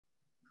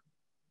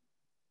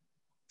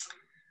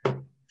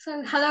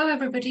So hello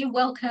everybody,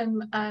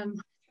 welcome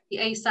the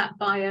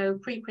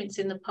ASAPbio Preprints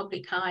in the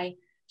Public Eye,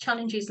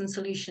 Challenges and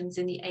Solutions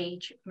in the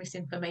Age of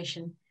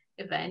Misinformation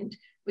event.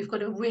 We've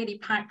got a really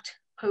packed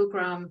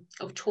program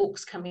of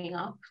talks coming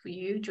up for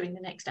you during the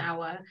next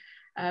hour.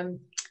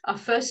 Our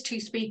first two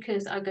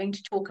speakers are going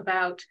to talk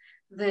about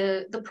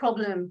the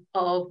problem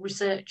of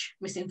research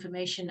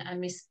misinformation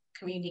and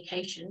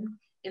miscommunication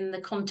in the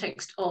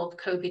context of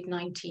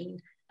COVID-19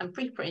 and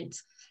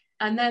preprints.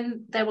 And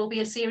then there will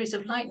be a series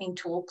of lightning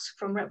talks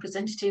from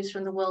representatives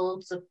from the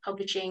worlds of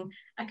publishing,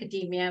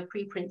 academia,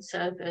 preprint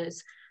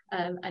servers,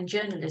 and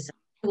journalism,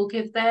 who will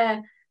give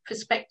their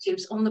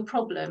perspectives on the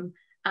problem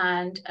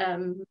and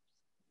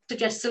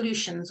suggest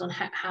solutions on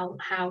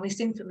how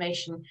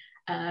misinformation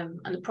and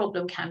the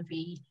problem can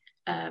be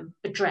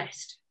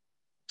addressed.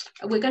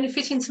 We're going to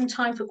fit in some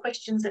time for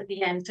questions at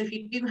the end. So if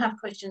you do have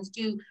questions,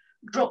 do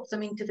drop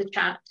them into the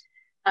chat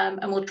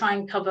and we'll try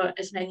and cover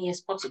as many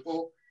as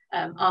possible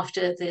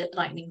after the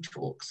lightning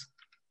talks.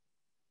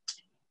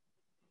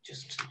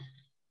 Just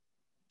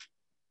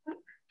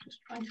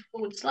trying to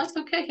forward slides.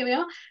 Okay, here we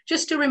are.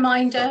 Just a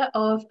reminder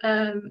of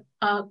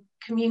our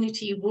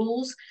community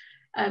rules.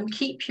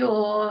 Keep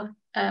your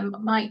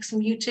mics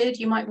muted.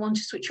 You might want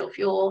to switch off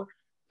your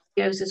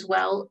videos as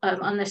well,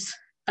 unless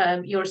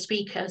you're a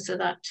speaker, so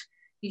that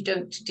you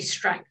don't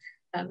distract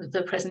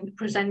the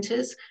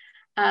presenters.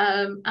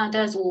 And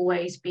as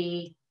always,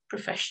 be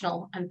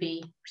professional and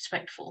be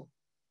respectful.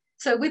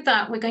 So with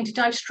that, we're going to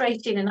dive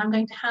straight in, and I'm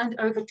going to hand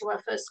over to our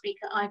first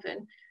speaker,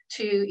 Ivan,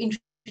 to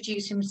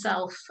introduce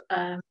himself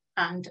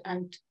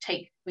and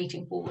take the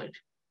meeting forward.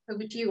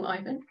 Over to you,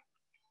 Ivan.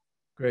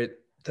 Great.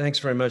 Thanks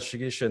very much,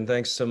 Jigisha, and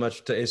thanks so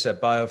much to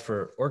ASAPbio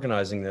for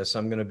organizing this.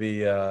 I'm going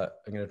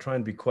to try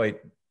and be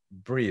quite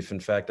brief. In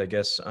fact, I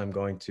guess I'm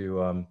going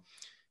to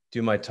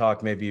do my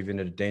talk maybe even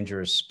at a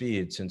dangerous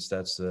speed, since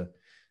that's the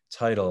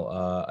title.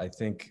 I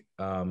think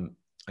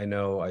I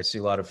know I see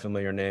a lot of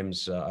familiar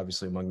names,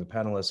 obviously among the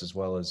panelists, as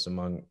well as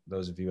among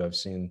those of you I've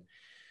seen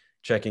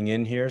checking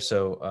in here.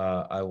 So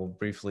I will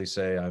briefly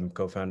say I'm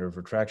co-founder of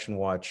Retraction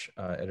Watch,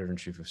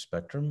 editor-in-chief of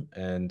Spectrum,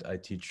 and I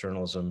teach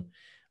journalism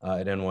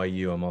at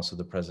NYU. I'm also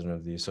the president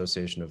of the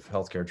Association of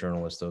Healthcare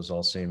Journalists. Those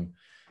all seem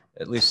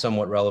at least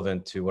somewhat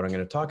relevant to what I'm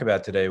going to talk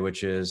about today,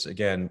 which is,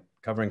 again,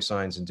 covering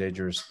science in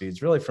dangerous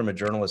speeds, really from a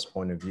journalist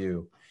point of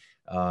view,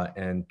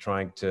 and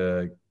trying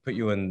to put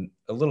you in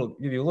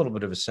give you a little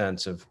bit of a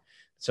sense of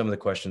some of the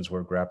questions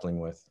we're grappling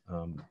with.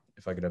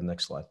 If I could have the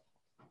next slide.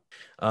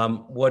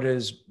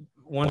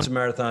 Once a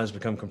marathon has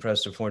become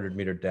compressed to a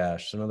 400-meter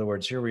dash. So in other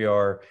words, here we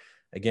are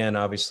again,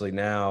 obviously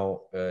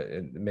now,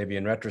 maybe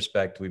in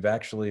retrospect, we've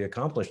actually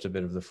accomplished a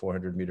bit of the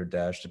 400-meter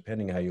dash,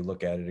 depending on how you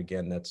look at it.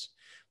 Again, that's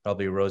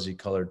probably a rosy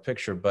colored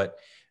picture, but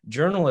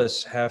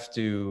journalists have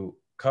to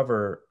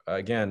cover,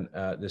 again,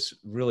 this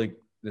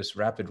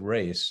rapid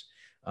race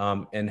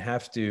and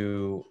have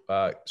to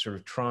sort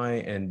of try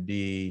and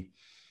be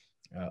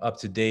up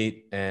to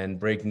date and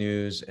break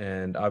news,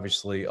 and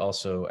obviously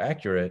also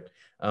accurate.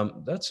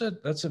 That's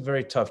a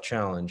very tough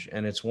challenge,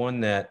 and it's one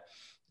that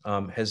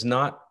has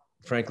not,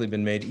 frankly,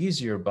 been made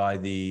easier by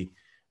the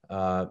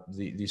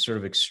sort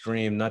of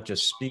extreme, not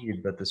just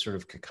speed, but the sort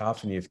of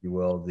cacophony, if you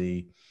will,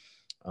 the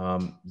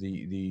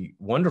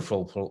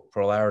wonderful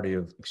plurality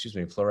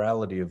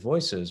of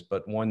voices,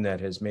 but one that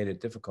has made it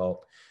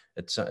difficult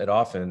at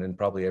often, and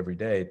probably every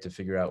day, to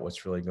figure out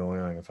what's really going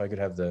on. If I could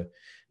have the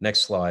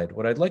next slide.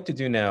 What I'd like to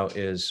do now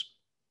is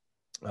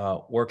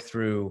work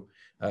through,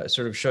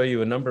 sort of show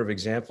you a number of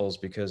examples,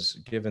 because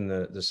given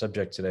the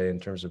subject today in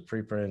terms of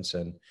preprints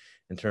and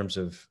in terms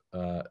of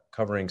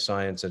covering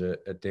science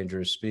at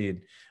dangerous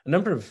speed, a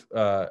number of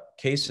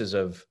cases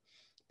of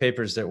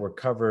papers that were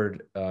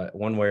covered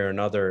one way or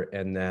another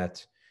and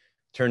that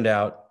turned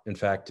out, in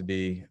fact, to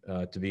be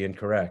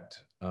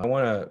incorrect. I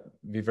want to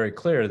be very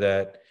clear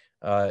that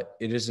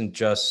it isn't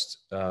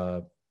just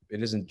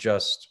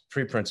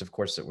preprints, of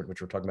course,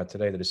 which we're talking about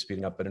today, that is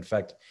speeding up, but in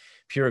fact,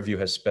 peer review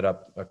has sped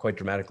up quite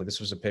dramatically. This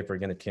was a paper,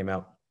 again, it came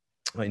out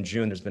in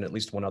June. There's been at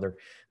least one other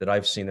that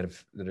I've seen that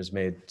has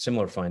made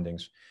similar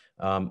findings.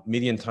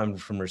 Median time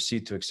from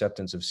receipt to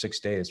acceptance of 6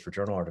 days for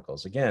journal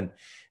articles. Again,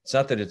 it's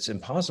not that it's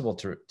impossible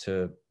to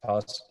do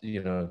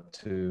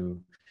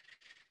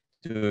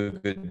a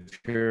good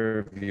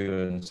peer review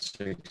in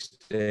 6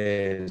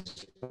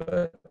 days,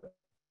 but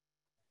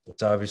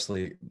it's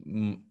obviously,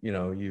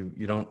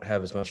 you don't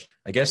have as much.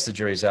 I guess the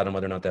jury's out on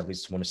whether or not that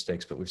leads to more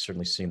mistakes, but we've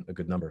certainly seen a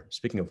good number.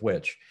 Speaking of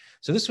which,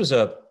 so this was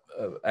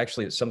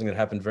actually something that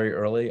happened very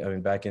early. I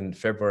mean, back in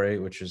February,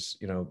 which is,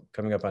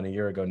 coming up on a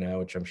year ago now,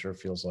 which I'm sure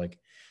feels like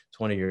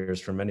 20 years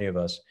for many of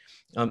us.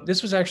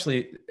 This was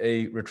actually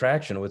a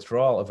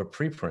withdrawal of a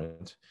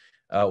preprint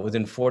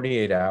within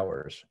 48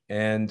 hours.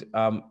 And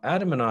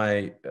Adam and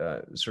I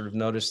sort of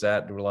noticed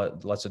that. There were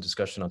lots of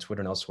discussion on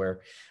Twitter and elsewhere.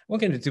 I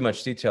won't get into too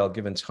much detail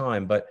given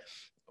time, but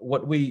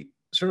what we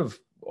sort of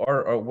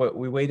what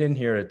we weighed in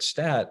here at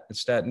Stat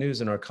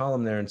News in our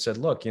column there and said,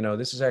 look,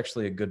 this is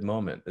actually a good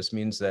moment. This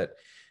means that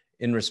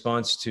in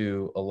response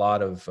to a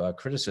lot of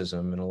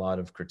criticism and a lot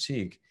of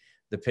critique,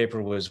 the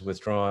paper was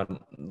withdrawn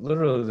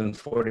literally within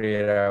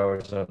 48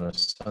 hours on a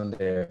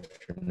Sunday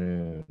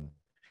afternoon.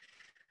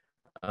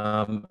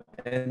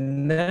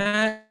 And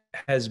that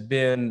has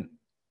been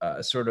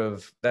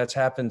that's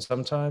happened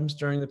sometimes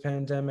during the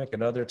pandemic,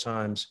 and other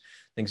times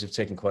things have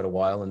taken quite a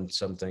while, and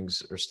some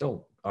things are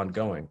still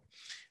ongoing.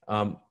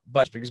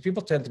 But because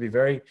people tend to be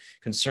very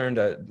concerned,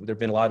 there have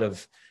been a lot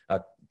of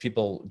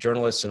people,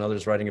 journalists and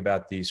others, writing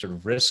about the sort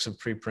of risks of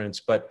preprints.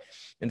 But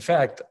in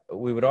fact,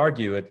 we would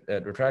argue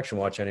at Retraction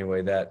Watch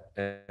anyway, that,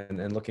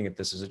 and looking at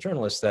this as a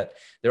journalist, that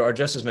there are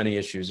just as many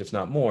issues, if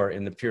not more,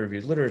 in the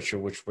peer-reviewed literature,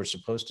 which we're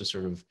supposed to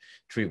sort of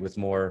treat with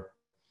more,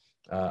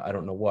 I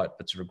don't know what,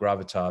 but sort of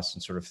gravitas,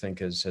 and sort of think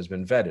has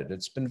been vetted.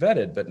 It's been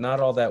vetted, but not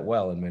all that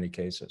well in many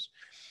cases.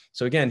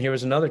 So again, here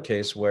was another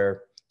case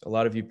where a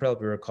lot of you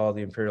probably recall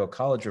the Imperial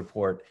College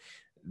report.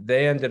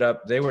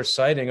 They were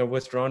citing a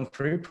withdrawn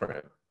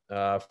preprint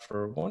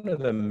for one of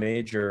the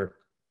major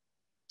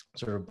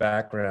sort of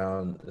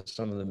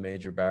some of the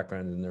major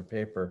background in their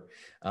paper.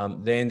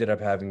 They ended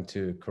up having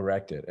to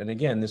correct it. And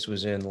again, this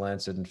was in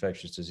Lancet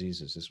Infectious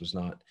Diseases. This was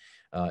not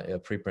a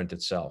preprint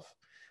itself.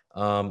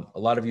 A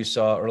lot of you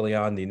saw early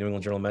on the New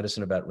England Journal of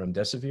Medicine about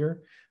remdesivir,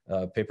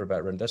 paper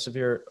about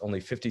remdesivir, only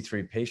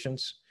 53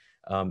 patients,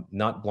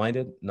 not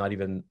blinded, not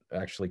even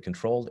actually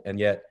controlled. And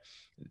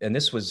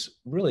this was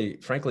really,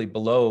 frankly,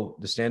 below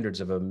the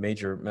standards of a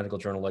major medical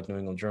journal like New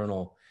England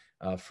Journal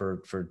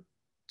for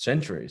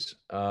centuries,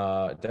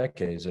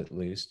 decades at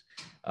least.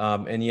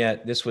 And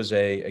yet this was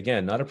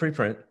again, not a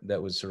preprint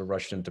that was sort of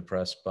rushed into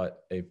press,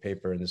 but a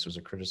paper, and this was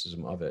a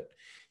criticism of it.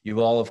 You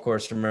all, of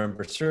course,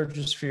 remember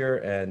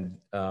Surgisphere, and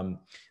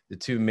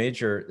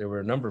there were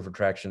a number of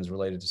retractions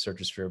related to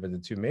Surgisphere, but the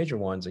two major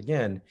ones,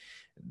 again,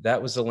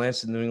 that was the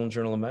Lancet New England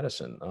Journal of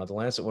Medicine. The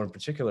Lancet one in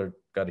particular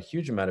got a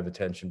huge amount of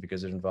attention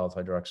because it involved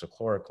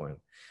hydroxychloroquine.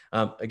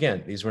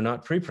 Again, these were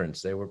not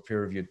preprints, they were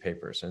peer-reviewed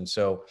papers. And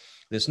so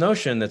this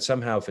notion that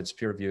somehow if it's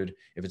peer-reviewed,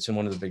 if it's in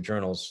one of the big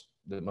journals,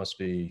 that must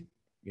be,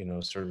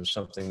 sort of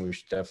something we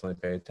should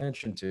definitely pay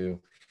attention to.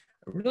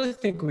 I really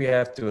think we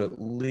have to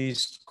at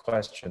least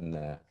question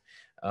that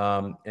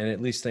and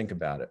at least think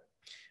about it.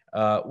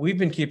 We've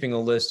been keeping a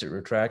list at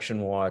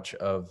Retraction Watch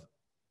of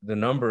the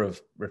number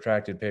of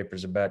retracted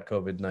papers about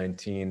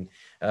COVID-19.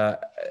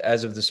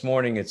 As of this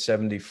morning, it's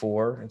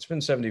 74. It's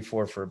been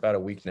 74 for about a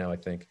week now, I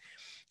think.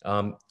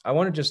 I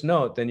want to just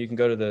note, then you can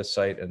go to the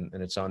site and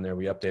it's on there.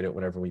 We update it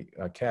whenever we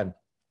can.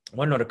 I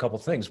want to note a couple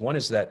of things. One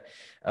is that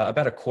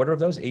about a quarter of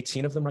those,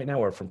 18 of them right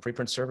now, are from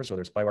preprint servers,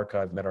 whether it's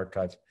bioRxiv,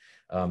 medRxiv,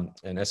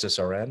 and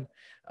SSRN.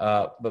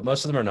 But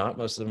most of them are not.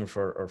 Most of them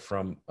are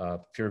from the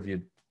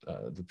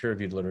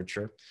peer-reviewed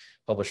literature,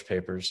 published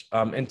papers.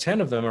 And 10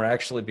 of them are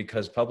actually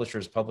because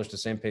publishers published the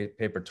same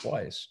paper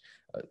twice,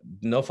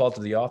 no fault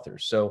of the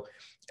authors. So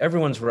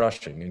everyone's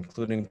rushing,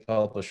 including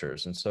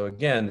publishers. And so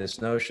again,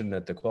 this notion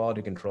that the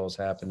quality control is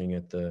happening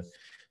at the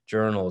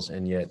journals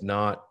and yet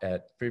not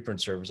at preprint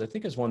servers, I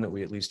think is one that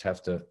we at least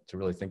have to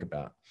really think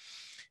about.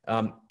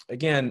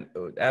 Again,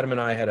 Adam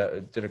and I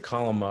did a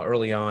column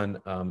early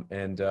on,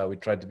 and we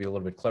tried to be a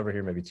little bit clever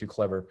here, maybe too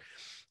clever,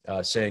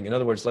 saying, in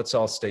other words, let's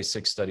all stay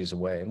 6 studies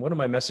away. And one of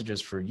my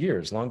messages for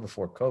years, long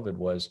before COVID,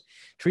 was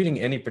treating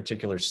any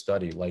particular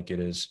study like it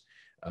is,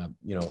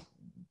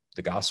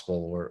 the gospel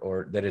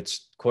or that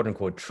it's quote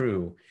unquote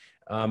true.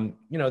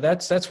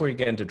 That's where you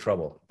get into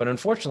trouble. But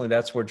unfortunately,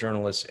 that's where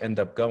journalists end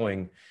up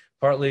going,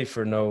 partly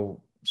for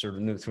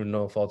through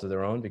no fault of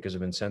their own, because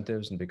of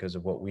incentives and because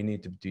of what we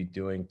need to be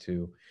doing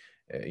to,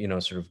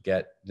 sort of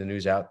get the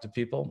news out to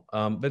people,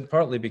 but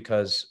partly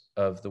because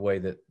of the way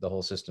that the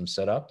whole system's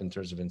set up in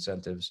terms of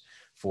incentives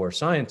for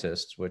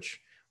scientists, which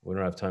we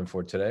don't have time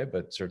for today,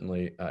 but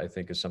certainly I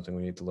think is something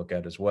we need to look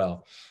at as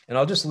well. And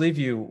I'll just leave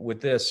you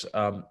with this,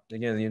 again,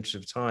 in the interest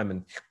of time,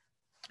 and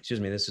excuse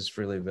me, this is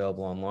freely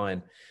available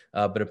online,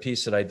 but a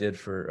piece that I did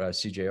for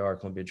CJR,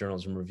 Columbia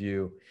Journalism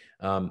Review,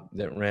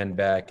 that ran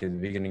back at the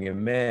beginning of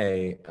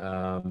May,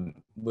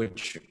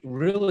 which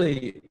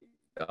really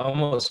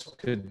almost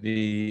could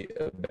be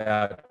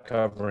about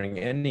covering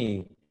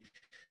any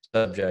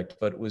subject,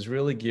 but was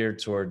really geared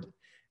toward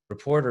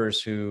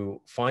reporters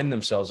who find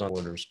themselves on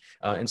orders.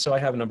 And so I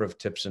have a number of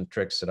tips and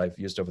tricks that I've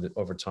used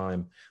over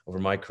time, over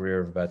my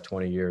career of about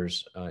 20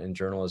 years in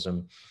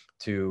journalism,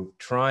 to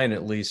try and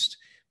at least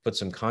put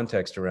some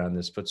context around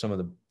this, put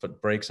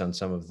brakes on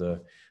some of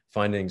the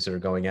findings that are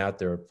going out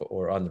there,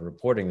 or on the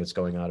reporting that's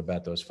going out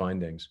about those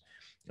findings.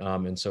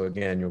 And so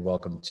again, you're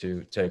welcome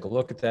to take a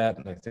look at that.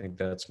 And I think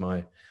that's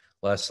my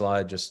last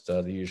slide, just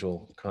the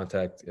usual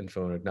contact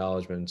info and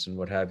acknowledgements and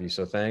what have you.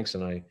 So thanks.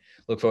 And I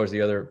look forward to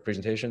the other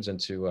presentations and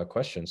to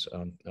questions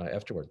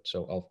afterward.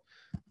 So I'll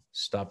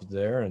stop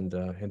there and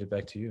hand it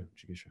back to you,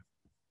 Jigisha.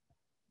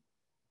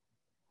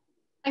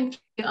 Thank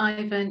you,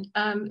 Ivan.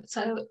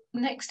 So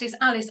next is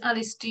Alice.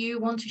 Alice, do you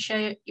want to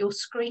share your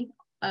screen?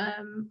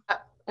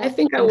 I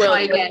think I will.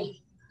 Try again.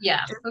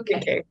 Yeah,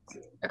 okay.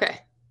 Okay,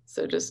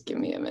 so just give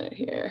me a minute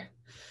here.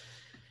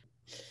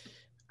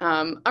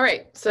 All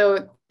right,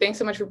 so thanks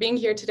so much for being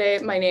here today.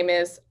 My name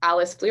is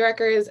Alice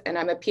Fleereckers, and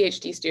I'm a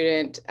PhD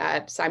student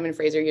at Simon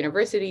Fraser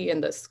University in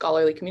the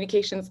Scholarly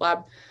Communications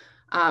Lab.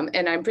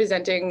 And I'm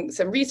presenting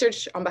some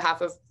research on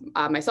behalf of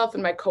myself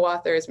and my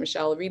co-authors,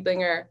 Michelle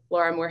Riedlinger,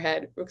 Laura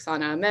Moorhead,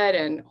 Ruxana Ahmed,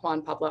 and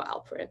Juan Pablo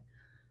Alperin.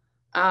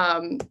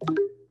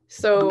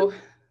 So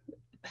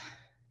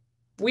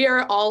we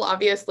are all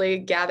obviously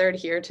gathered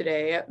here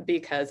today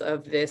because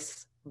of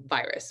this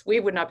virus. We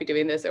would not be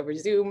doing this over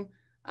Zoom,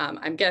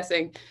 I'm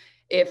guessing,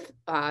 if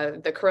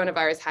the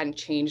coronavirus hadn't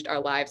changed our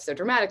lives so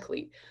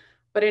dramatically.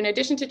 But in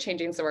addition to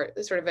changing sort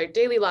of our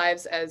daily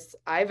lives, as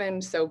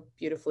Ivan so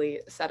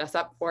beautifully set us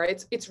up for,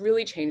 it's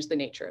really changed the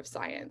nature of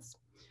science.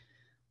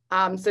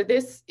 So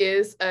this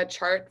is a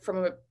chart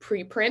from a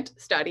preprint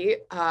study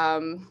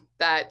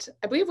that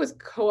I believe was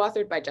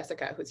co-authored by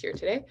Jessica, who's here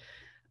today.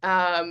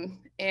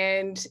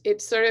 And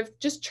it sort of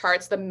just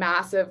charts the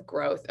massive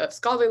growth of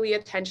scholarly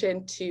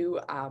attention to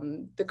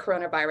the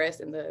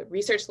coronavirus in the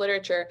research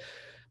literature.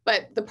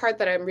 But the part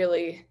that I'm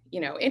really,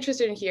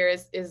 interested in here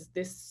is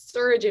this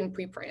surge in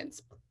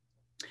preprints.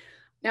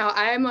 Now,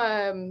 I'm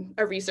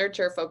a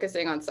researcher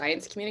focusing on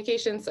science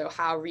communication, so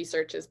how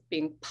research is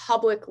being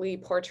publicly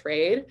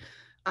portrayed.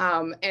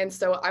 And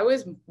so I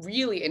was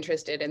really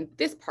interested in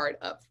this part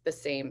of the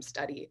same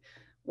study,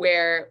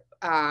 where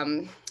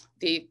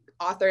the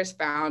authors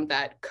found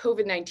that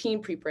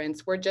COVID-19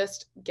 preprints were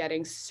just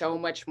getting so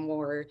much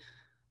more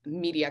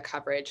media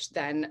coverage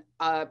than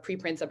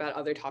preprints about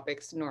other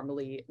topics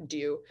normally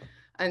do.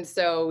 And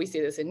so we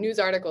see this in news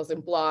articles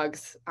and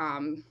blogs.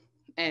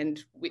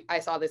 And I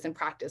saw this in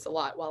practice a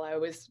lot while I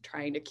was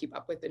trying to keep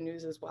up with the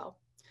news as well.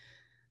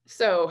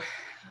 So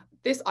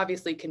this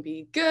obviously can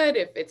be good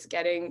if it's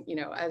getting,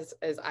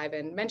 as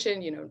Ivan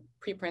mentioned,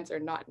 preprints are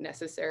not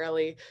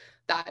necessarily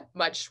that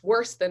much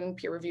worse than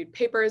peer-reviewed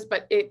papers,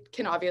 but it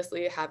can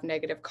obviously have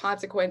negative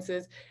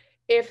consequences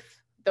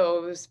if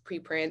those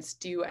preprints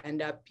do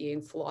end up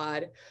being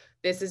flawed.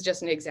 This is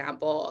just an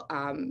example,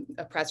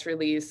 a press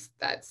release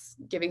that's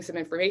giving some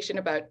information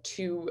about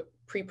 2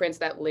 preprints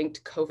that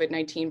linked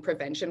COVID-19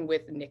 prevention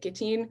with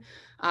nicotine.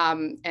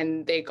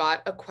 And they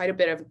got quite a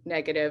bit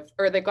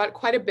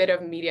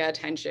of media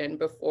attention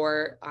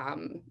before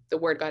the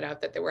word got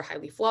out that they were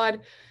highly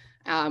flawed,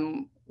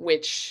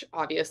 which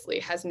obviously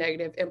has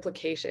negative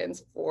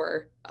implications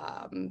for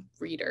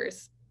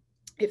readers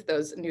if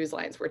those news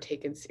lines were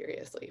taken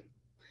seriously.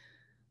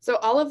 So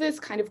all of this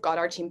kind of got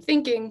our team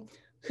thinking,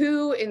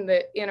 who in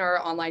our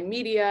online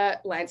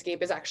media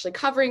landscape is actually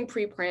covering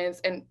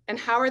preprints, and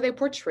how are they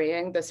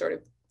portraying the sort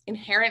of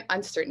inherent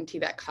uncertainty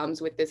that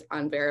comes with this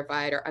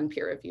unverified or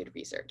unpeer-reviewed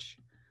research.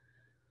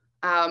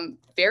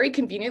 Very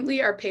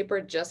conveniently, our paper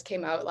just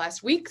came out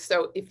last week.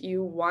 So if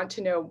you want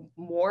to know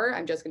more,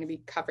 I'm just going to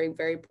be covering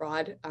very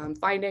broad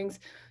findings.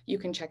 You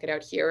can check it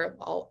out here.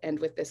 I'll end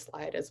with this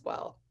slide as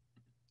well.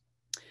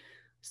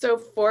 So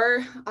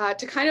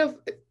to kind of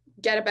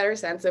get a better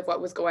sense of what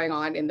was going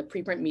on in the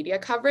preprint media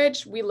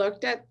coverage, we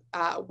looked at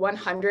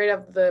 100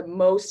 of the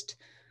most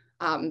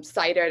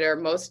cited or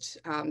most,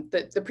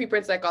 the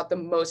preprints that got the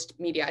most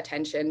media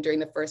attention during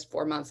the first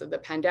 4 months of the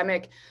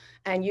pandemic.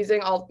 And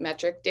using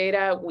altmetric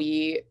data,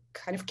 we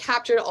kind of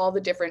captured all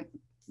the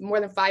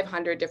more than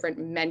 500 different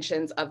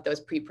mentions of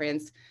those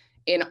preprints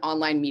in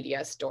online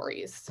media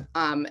stories.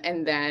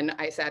 And then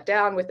I sat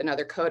down with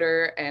another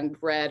coder and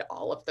read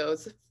all of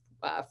those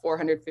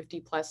 450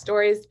 plus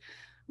stories,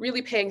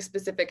 really paying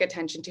specific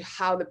attention to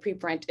how the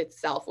preprint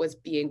itself was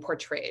being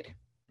portrayed.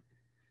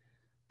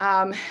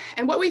 And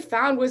what we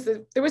found was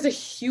that there was a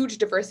huge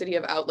diversity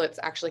of outlets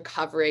actually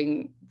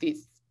covering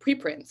these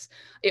preprints.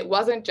 It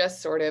wasn't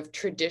just sort of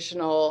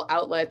traditional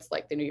outlets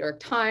like the New York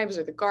Times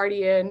or the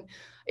Guardian.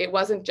 It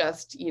wasn't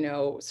just,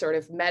 sort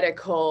of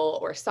medical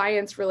or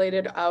science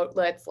related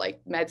outlets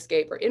like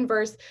Medscape or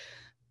Inverse.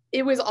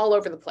 It was all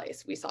over the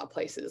place. We saw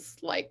places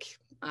like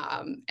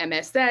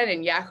MSN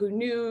and Yahoo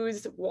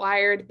News,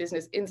 Wired,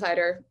 Business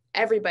Insider.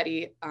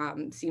 Everybody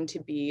seemed to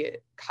be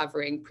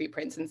covering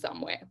preprints in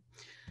some way.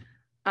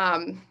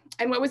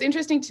 And what was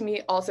interesting to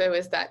me also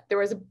is that there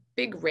was a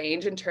big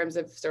range in terms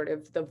of sort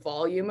of the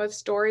volume of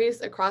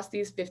stories across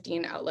these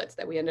 15 outlets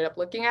that we ended up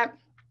looking at,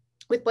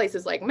 with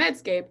places like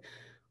Medscape,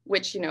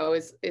 which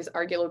is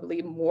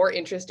arguably more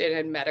interested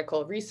in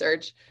medical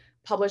research,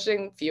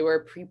 publishing fewer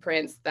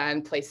preprints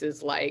than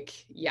places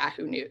like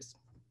Yahoo News.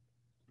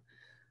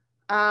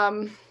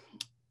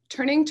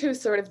 Turning to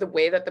sort of the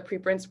way that the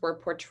preprints were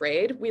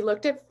portrayed, we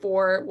looked at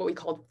 4 what we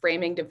called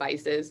framing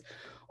devices,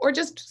 or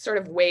just sort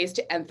of ways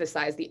to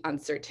emphasize the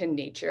uncertain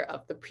nature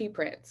of the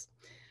preprints.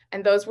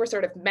 And those were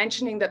sort of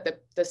mentioning that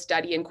the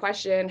study in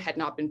question had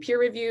not been peer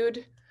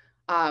reviewed,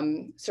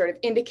 sort of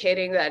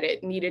indicating that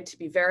it needed to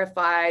be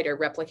verified or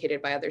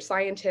replicated by other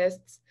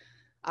scientists,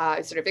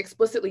 sort of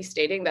explicitly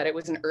stating that it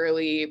was an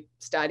early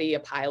study, a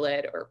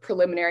pilot, or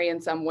preliminary in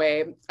some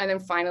way, and then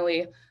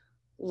finally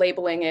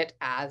labeling it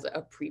as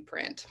a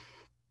preprint.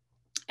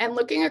 And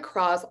looking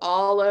across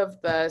all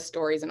of the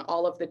stories and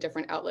all of the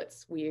different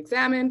outlets we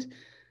examined,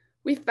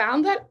 we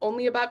found that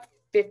only about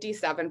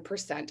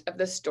 57% of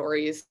the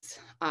stories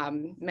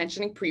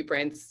mentioning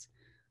preprints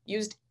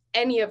used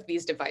any of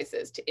these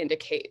devices to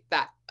indicate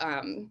that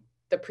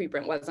the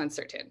preprint was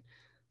uncertain.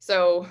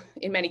 So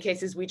in many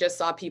cases, we just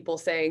saw people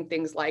saying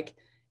things like,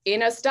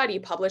 in a study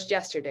published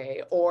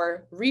yesterday,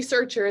 or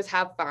researchers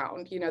have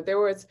found. There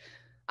was,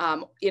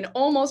 in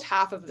almost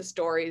half of the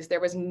stories, there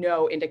was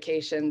no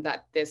indication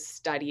that this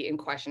study in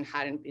question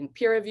hadn't been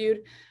peer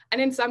reviewed. And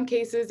in some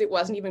cases, it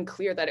wasn't even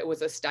clear that it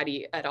was a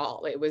study at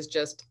all. It was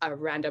just a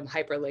random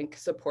hyperlink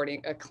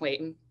supporting a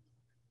claim.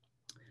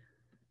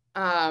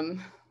 And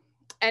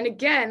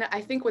again, I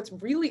think what's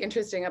really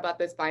interesting about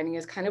this finding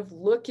is kind of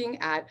looking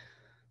at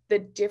the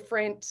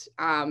different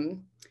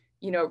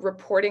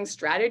reporting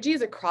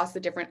strategies across the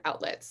different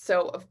outlets.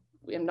 So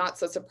I'm not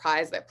so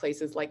surprised that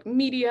places like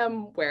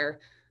Medium, where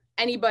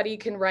anybody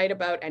can write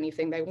about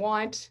anything they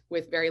want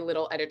with very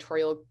little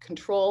editorial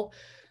control,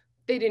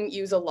 they didn't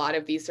use a lot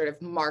of these sort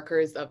of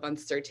markers of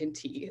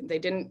uncertainty. They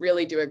didn't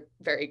really do a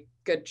very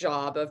good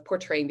job of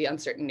portraying the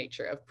uncertain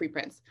nature of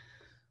preprints.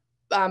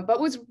 But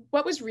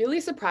what was really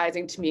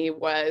surprising to me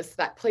was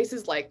that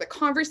places like The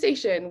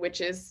Conversation,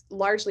 which is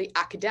largely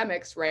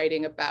academics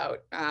writing about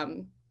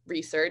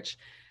research,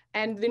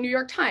 and the New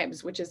York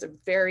Times, which is a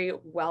very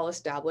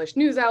well-established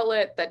news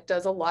outlet that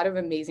does a lot of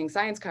amazing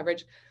science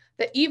coverage,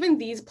 that even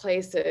these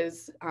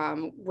places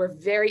were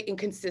very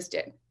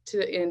inconsistent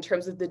in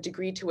terms of the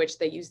degree to which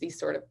they use these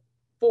sort of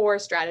 4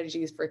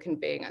 strategies for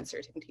conveying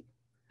uncertainty.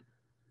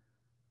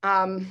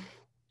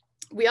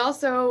 We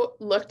also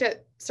looked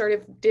at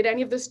did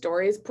any of the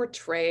stories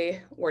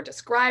portray or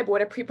describe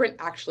what a preprint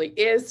actually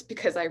is?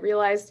 Because I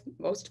realized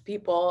most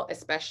people,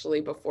 especially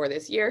before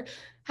this year,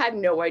 had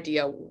no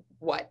idea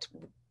what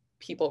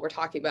people were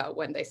talking about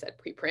when they said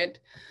preprint.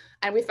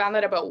 And we found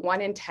that about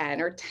 1 in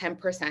 10 or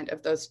 10%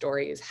 of those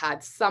stories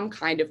had some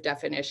kind of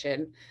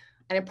definition.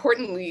 And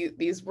importantly,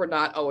 these were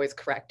not always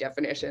correct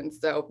definitions.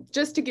 So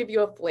just to give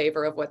you a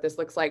flavor of what this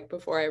looks like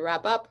before I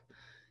wrap up,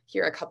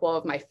 here are a couple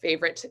of my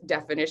favorite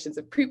definitions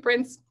of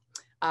preprints.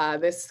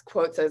 This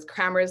quote says,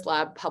 Kramer's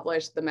lab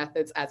published the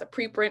methods as a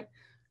preprint,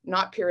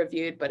 not peer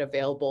reviewed, but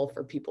available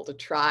for people to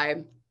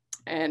try.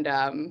 And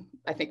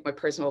I think my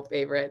personal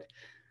favorite,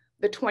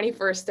 the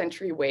 21st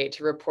century way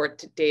to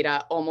report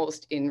data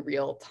almost in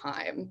real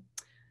time.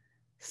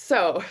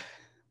 So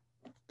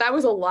that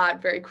was a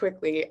lot very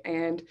quickly.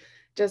 And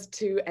just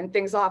to end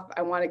things off,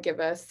 I want to give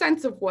a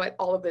sense of what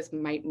all of this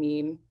might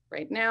mean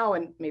right now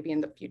and maybe in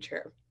the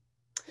future.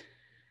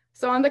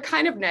 So on the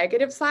kind of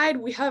negative side,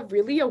 we have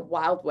really a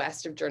wild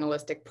west of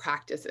journalistic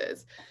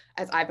practices.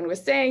 As Ivan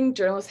was saying,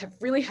 journalists have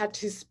really had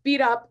to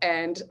speed up,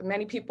 and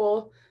many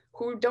people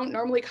who don't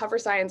normally cover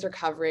science are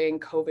covering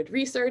COVID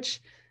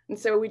research. And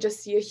so we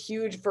just see a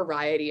huge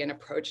variety in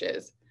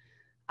approaches.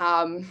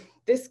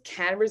 This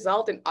can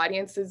result in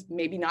audiences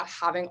maybe not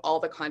having all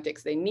the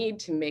context they need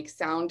to make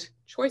sound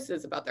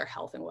choices about their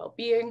health and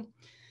well-being.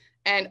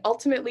 And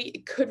ultimately,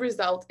 it could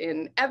result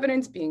in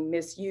evidence being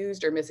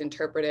misused or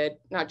misinterpreted,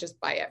 not just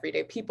by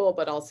everyday people,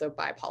 but also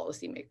by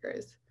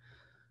policymakers.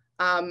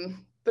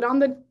 But on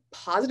the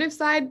positive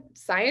side,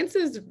 science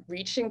is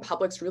reaching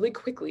publics really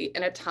quickly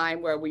in a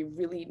time where we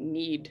really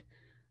need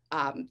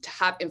to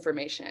have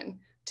information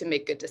to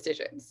make good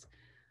decisions.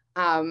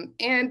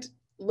 And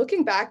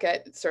looking back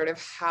at sort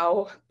of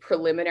how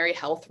preliminary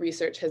health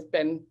research has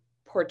been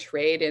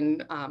portrayed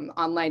in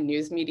online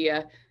news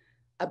media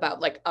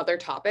about like other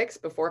topics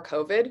before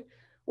COVID,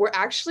 we're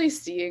actually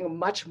seeing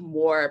much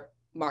more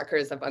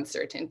markers of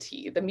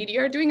uncertainty. The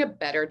media are doing a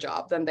better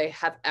job than they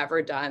have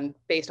ever done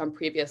based on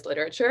previous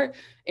literature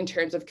in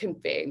terms of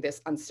conveying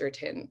this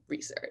uncertain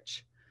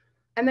research.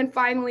 And then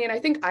finally, and I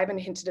think Ivan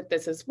hinted at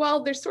this as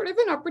well, there's sort of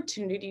an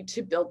opportunity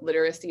to build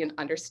literacy and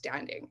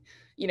understanding.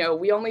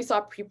 We only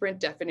saw preprint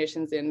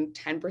definitions in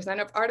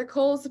 10% of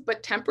articles,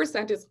 but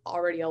 10% is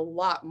already a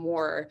lot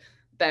more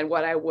than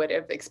what I would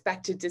have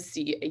expected to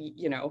see,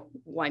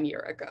 1 year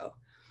ago.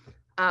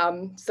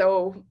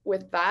 So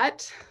with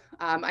that,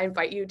 I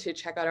invite you to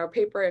check out our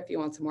paper if you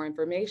want some more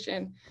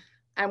information.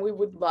 And we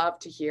would love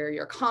to hear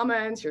your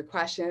comments, your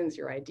questions,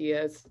 your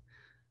ideas.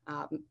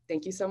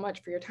 Thank you so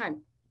much for your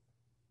time.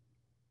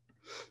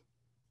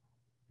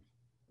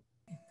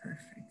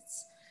 Perfect.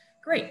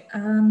 Great.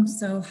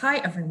 So hi,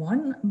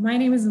 everyone. My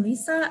name is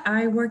Elisa.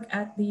 I work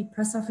at the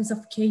press office of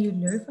KU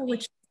Leuven,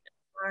 which is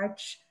a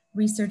large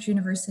research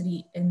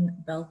university in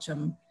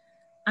Belgium.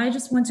 I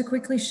just want to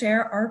quickly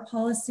share our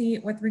policy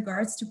with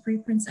regards to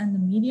preprints and the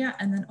media,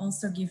 and then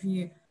also give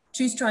you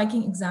 2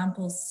 striking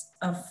examples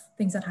of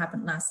things that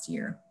happened last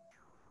year.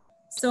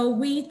 So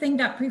we think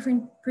that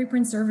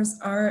preprint servers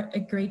are a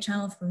great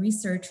channel for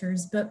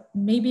researchers, but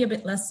maybe a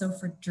bit less so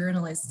for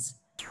journalists.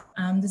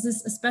 This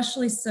is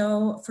especially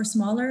so for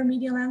smaller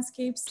media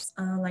landscapes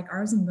like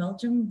ours in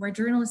Belgium, where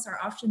journalists are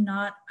often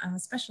not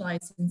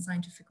specialized in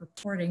scientific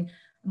reporting,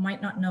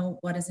 might not know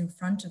what is in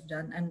front of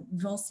them. And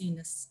we've all seen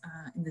this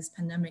in this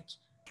pandemic.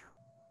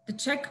 The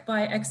check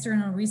by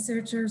external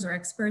researchers or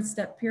experts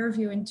that peer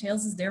review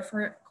entails is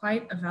therefore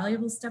quite a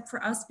valuable step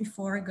for us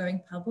before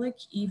going public,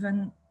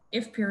 even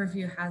if peer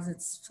review has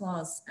its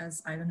flaws,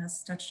 as Ivan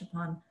has touched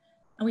upon,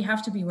 and we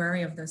have to be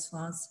wary of those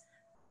flaws.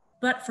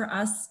 But for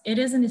us, it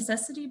is a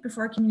necessity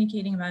before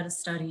communicating about a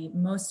study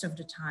most of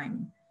the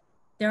time.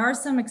 There are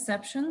some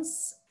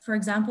exceptions. For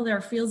example, there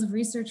are fields of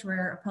research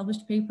where a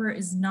published paper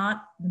is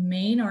not the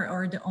main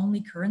or the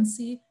only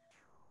currency.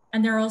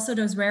 And there are also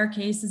those rare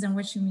cases in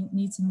which you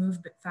need to move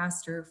a bit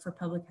faster for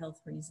public health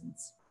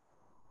reasons.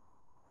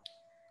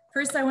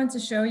 First, I want to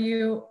show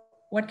you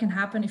what can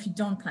happen if you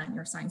don't plan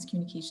your science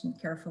communication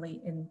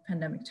carefully in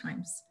pandemic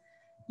times.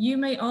 You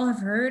may all have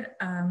heard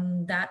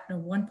that the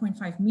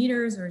 1.5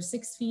 meters or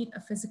 6 feet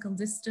of physical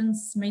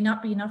distance may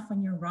not be enough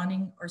when you're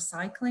running or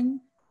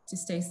cycling to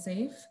stay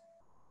safe.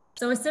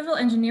 So a civil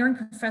engineering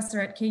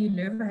professor at KU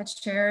Leuven had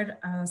shared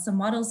some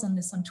models on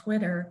this on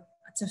Twitter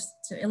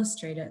to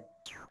illustrate it.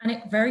 And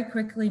it very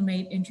quickly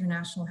made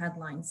international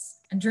headlines.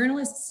 And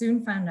journalists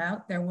soon found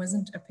out there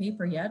wasn't a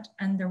paper yet,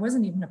 and there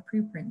wasn't even a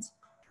preprint.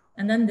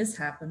 And then this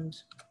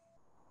happened.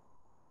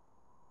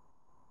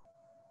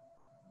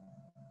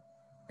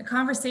 The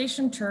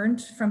conversation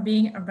turned from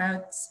being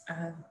about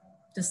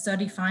the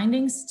study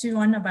findings to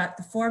one about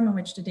the form in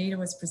which the data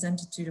was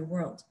presented to the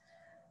world.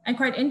 And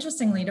quite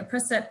interestingly, the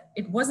press said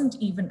it wasn't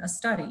even a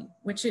study,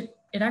 which it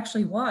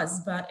actually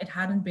was, but it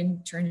hadn't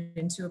been turned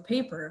into a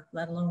paper,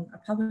 let alone a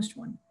published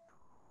one.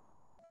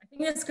 I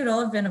think this could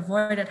all have been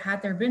avoided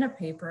had there been a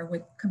paper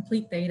with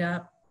complete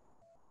data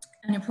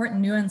and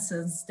important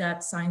nuances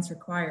that science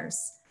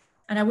requires.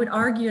 And I would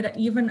argue that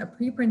even a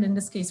preprint in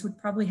this case would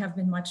probably have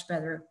been much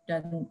better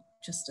than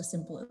just a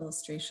simple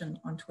illustration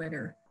on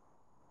Twitter.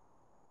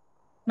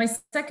 My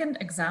second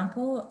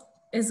example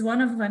is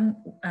one of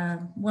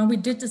when we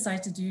did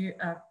decide to do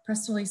a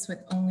press release with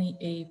only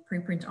a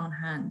preprint on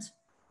hand.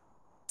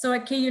 So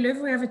at KU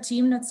Leuven, we have a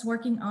team that's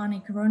working on a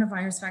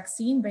coronavirus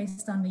vaccine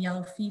based on the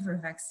yellow fever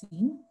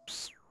vaccine.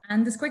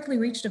 And this quickly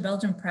reached the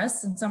Belgian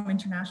press and some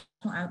international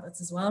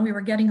outlets as well. And we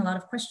were getting a lot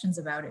of questions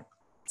about it.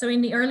 So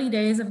in the early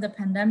days of the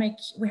pandemic,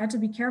 we had to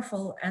be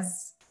careful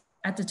as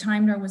at the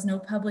time there was no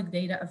public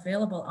data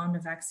available on the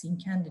vaccine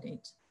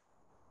candidate.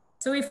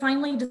 So we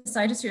finally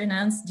decided to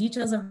announce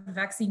details of the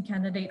vaccine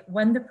candidate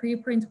when the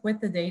preprint with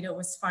the data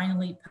was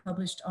finally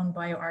published on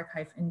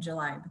bioRxiv in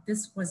July. But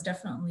this was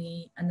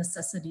definitely a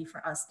necessity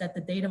for us, that the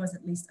data was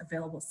at least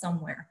available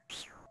somewhere.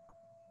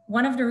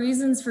 One of the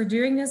reasons for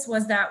doing this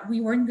was that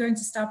we weren't going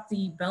to stop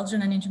the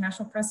Belgian and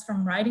international press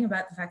from writing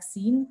about the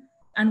vaccine.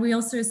 And we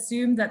also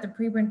assumed that the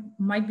preprint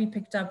might be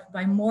picked up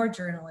by more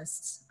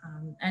journalists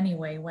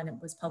anyway when it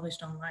was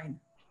published online.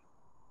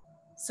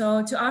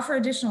 So to offer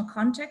additional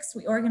context,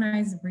 we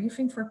organized a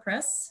briefing for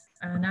press,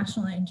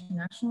 national and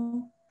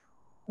international,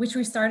 which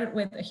we started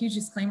with a huge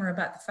disclaimer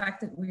about the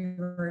fact that we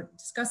were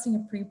discussing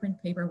a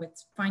preprint paper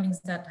with findings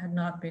that had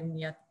not been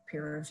yet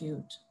peer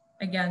reviewed.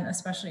 Again,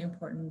 especially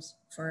important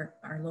for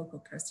our local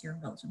press here in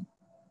Belgium.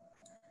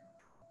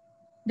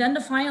 Then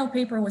the final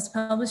paper was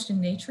published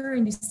in Nature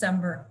in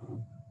December,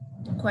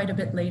 quite a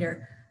bit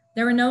later.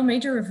 There were no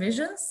major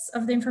revisions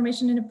of the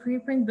information in the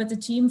preprint, but the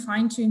team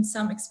fine-tuned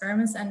some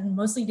experiments and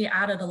mostly they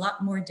added a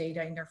lot more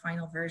data in their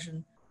final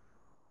version.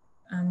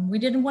 We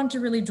didn't want to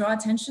really draw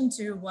attention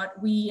to what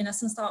we in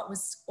essence thought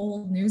was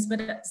old news,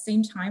 but at the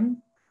same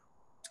time,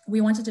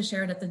 we wanted to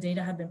share that the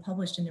data had been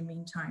published in the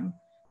meantime.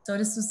 So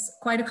this was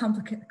quite a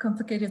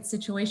complicated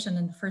situation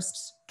and the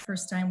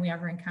first time we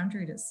ever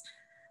encountered this.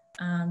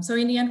 So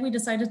in the end, we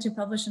decided to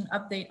publish an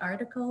update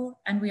article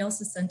and we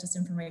also sent this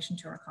information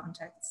to our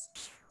contacts.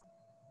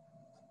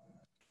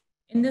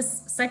 In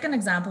this second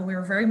example, we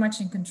were very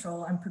much in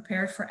control and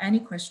prepared for any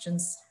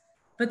questions,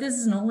 but this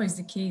isn't always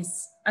the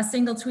case. A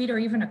single tweet or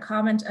even a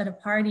comment at a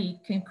party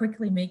can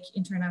quickly make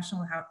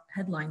international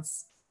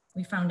headlines.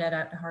 We found that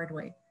out the hard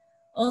way.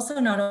 Also,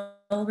 not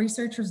all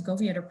researchers go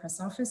via their press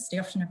office. They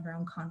often have their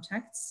own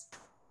contacts.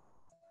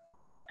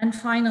 And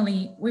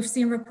finally, we've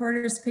seen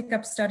reporters pick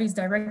up studies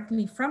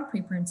directly from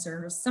preprint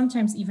servers,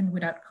 sometimes even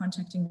without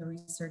contacting the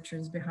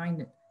researchers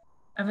behind it.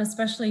 I've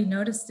especially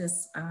noticed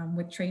this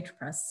with trade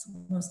press,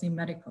 mostly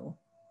medical.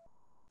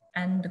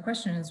 And the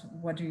question is,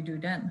 what do you do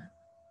then?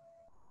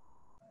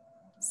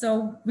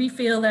 So we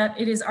feel that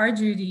it is our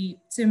duty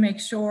to make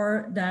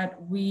sure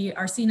that we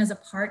are seen as a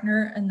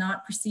partner and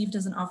not perceived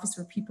as an office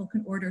where people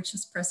can order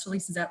just press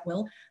releases at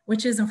will,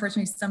 which is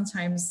unfortunately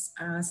sometimes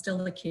still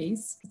the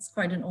case. It's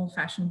quite an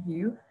old-fashioned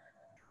view.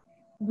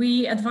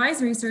 We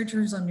advise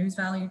researchers on news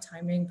value,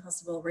 timing,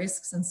 possible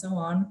risks, and so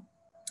on.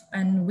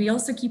 And we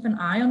also keep an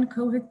eye on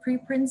COVID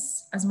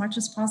preprints as much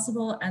as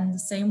possible, and the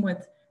same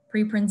with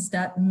preprints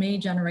that may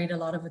generate a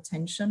lot of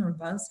attention or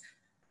buzz.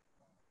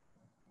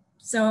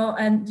 So,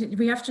 and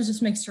we have to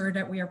just make sure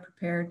that we are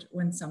prepared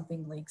when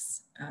something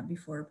leaks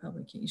before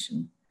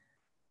publication.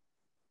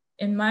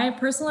 In my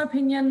personal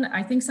opinion,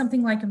 I think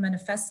something like a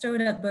manifesto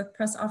that both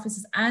press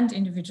offices and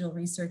individual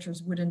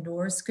researchers would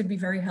endorse could be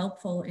very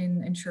helpful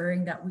in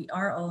ensuring that we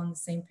are all on the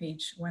same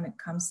page when it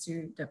comes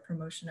to the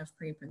promotion of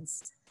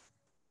preprints.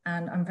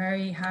 And I'm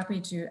very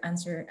happy to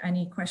answer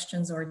any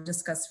questions or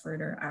discuss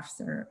further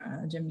after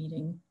the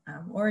meeting,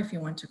 or if you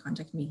want to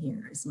contact me,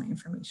 here is my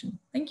information.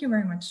 Thank you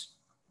very much.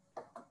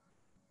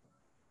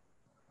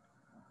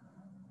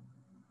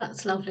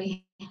 That's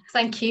lovely.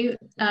 Thank you.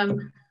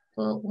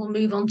 We'll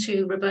move on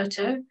to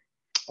Roberto.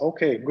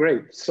 Okay,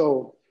 great.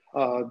 So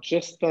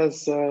just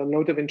as a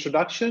note of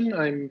introduction,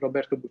 I'm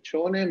Roberto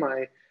Buccione.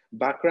 My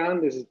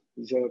background is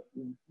a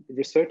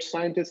research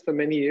scientist for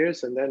many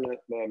years and then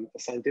a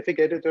scientific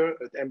editor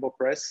at Embo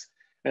Press.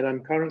 And I'm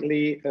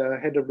currently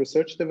head of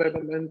research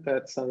development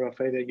at San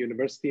Raffaele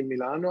University in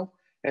Milano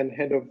and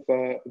head of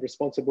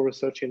responsible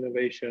research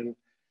innovation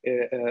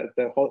at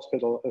the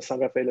hospital, San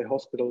Raffaele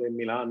Hospital in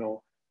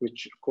Milano,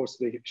 which of course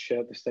they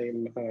share the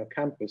same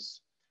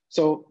campus.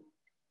 So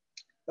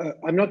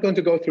I'm not going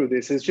to go through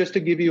this. It's just to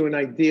give you an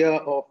idea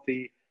of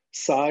the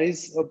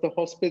size of the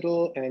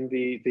hospital and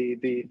the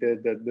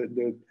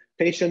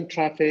patient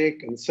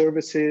traffic and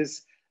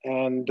services.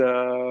 And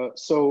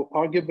so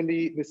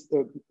arguably this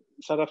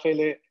San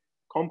Raffaele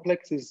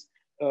complex is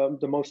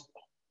the most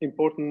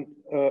important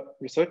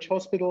research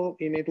hospital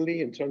in Italy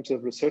in terms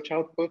of research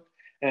output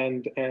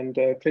and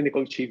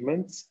clinical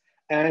achievements.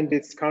 And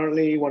it's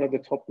currently one of the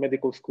top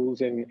medical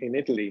schools in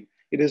Italy.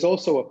 It is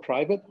also a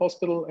private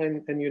hospital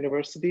and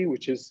university,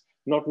 which is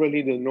not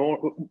really the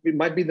norm. It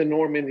might be the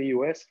norm in the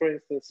US, for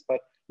instance, but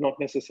not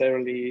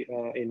necessarily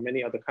in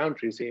many other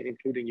countries,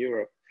 including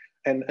Europe.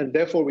 And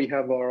therefore we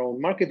have our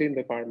own marketing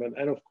department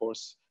and of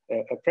course,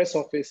 a press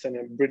office and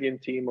a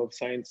brilliant team of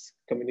science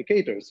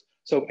communicators.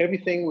 So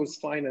everything was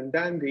fine and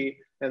dandy.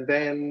 And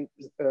then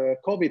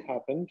COVID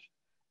happened.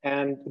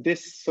 And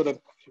this sort of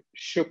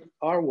shook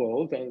our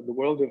world and the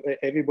world of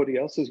everybody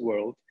else's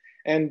world.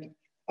 And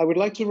I would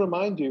like to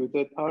remind you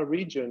that our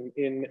region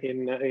in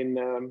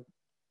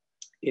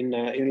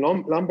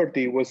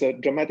Lombardy was a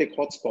dramatic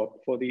hotspot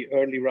for the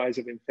early rise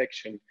of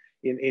infection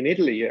in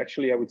Italy,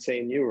 actually, I would say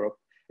in Europe.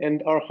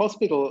 And our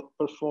hospital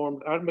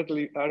performed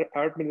admirably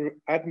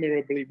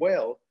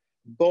well,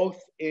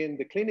 both in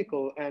the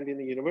clinical and in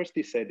the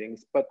university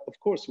settings. But of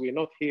course, we're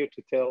not here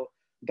to tell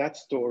that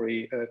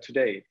story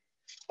today.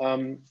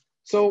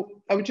 So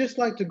I would just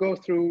like to go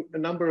through a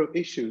number of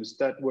issues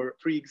that were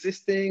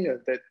pre-existing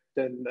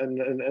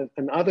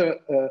and other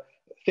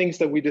things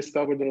that we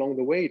discovered along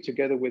the way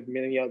together with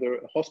many other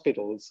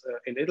hospitals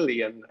in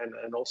Italy and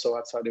also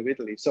outside of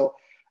Italy. So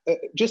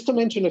just to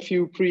mention a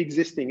few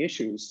pre-existing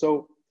issues.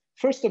 So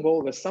first of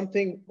all, there's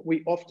something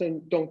we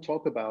often don't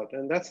talk about,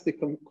 and that's the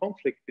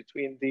conflict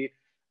between the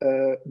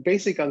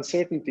basic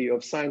uncertainty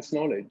of science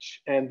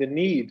knowledge and the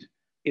need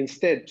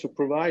instead to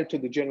provide to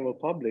the general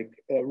public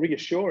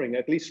reassuring,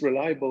 at least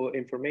reliable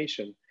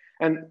information.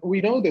 And we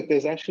know that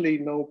there's actually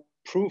no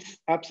proof,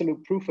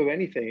 absolute proof of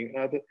anything.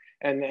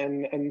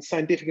 And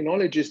scientific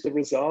knowledge is the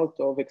result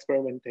of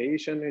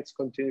experimentation. It's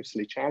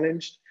continuously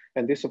challenged.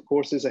 And this, of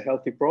course, is a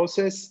healthy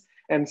process.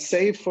 And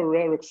save for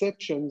rare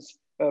exceptions,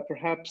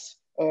 perhaps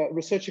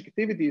research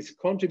activities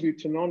contribute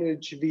to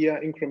knowledge via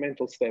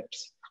incremental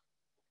steps,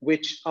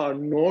 which are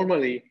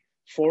normally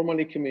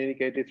formally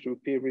communicated through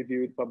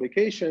peer-reviewed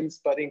publications,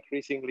 but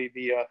increasingly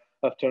via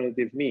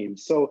alternative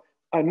means. So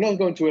I'm not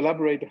going to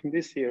elaborate on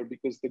this here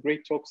because the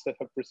great talks that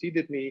have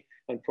preceded me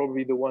and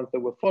probably the ones that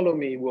will follow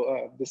me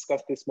will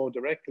discuss this more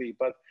directly.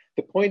 But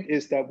the point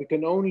is that we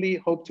can only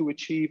hope to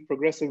achieve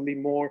progressively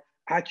more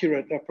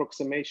accurate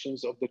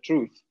approximations of the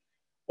truth,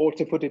 or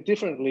to put it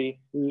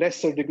differently,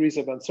 lesser degrees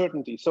of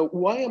uncertainty. So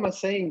why am I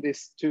saying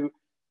this to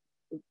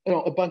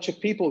a bunch of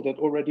people that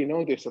already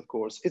know this, of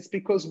course? It's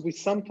because we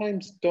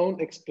sometimes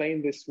don't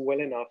explain this well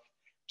enough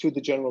to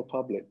the general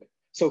public.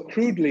 So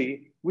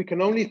crudely, we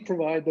can only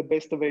provide the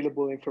best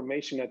available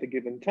information at a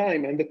given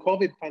time. And the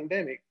COVID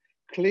pandemic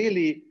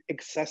clearly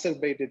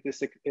exacerbated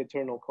this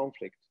eternal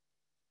conflict.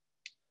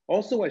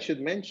 Also, I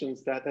should mention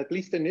that at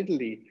least in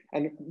Italy,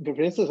 and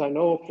for instance, I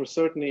know for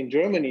certain in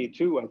Germany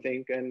too, I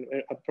think, and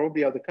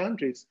probably other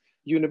countries,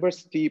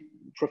 university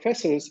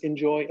professors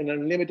enjoy an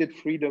unlimited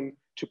freedom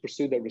to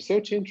pursue their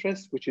research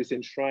interests, which is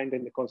enshrined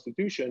in the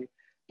Constitution,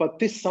 but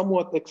this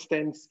somewhat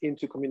extends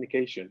into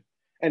communication.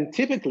 And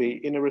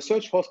typically in a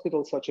research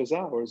hospital such as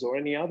ours, or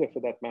any other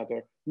for that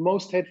matter,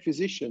 most head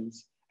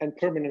physicians and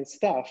permanent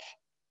staff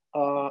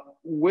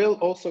will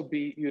also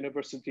be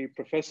university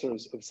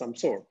professors of some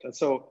sort. And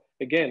so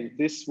again,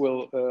 this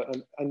will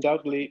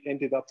undoubtedly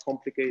ended up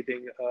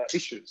complicating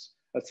issues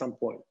at some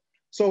point.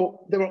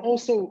 So there are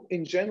also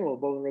in general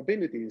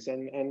vulnerabilities,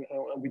 and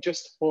we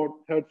just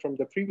heard from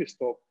the previous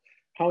talk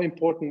how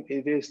important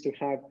it is to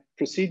have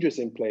procedures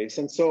in place.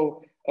 And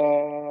so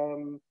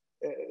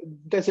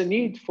there's a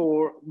need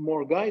for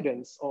more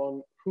guidance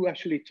on who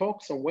actually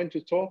talks and when to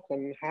talk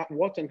and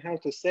what and how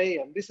to say.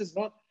 And this is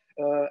not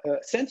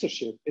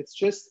censorship, it's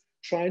just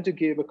trying to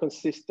give a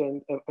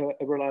consistent,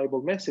 a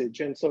reliable message.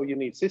 And so you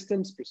need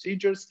systems,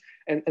 procedures,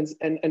 and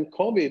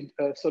COVID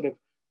sort of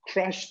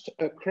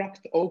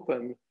cracked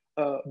open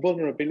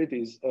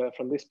vulnerabilities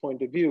from this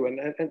point of view.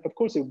 And of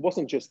course, it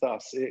wasn't just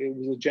us. It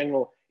was a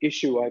general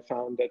issue I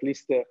found, at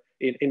least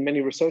in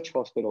many research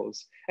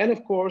hospitals. And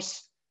of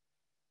course,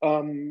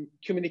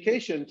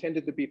 communication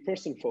tended to be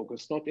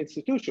person-focused, not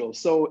institutional.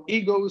 So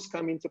egos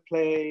come into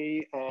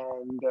play.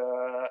 And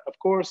of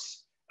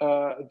course,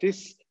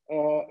 this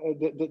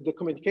the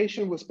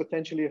communication was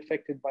potentially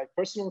affected by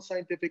personal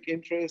scientific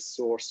interests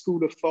or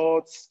school of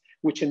thoughts,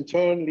 which in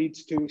turn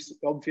leads to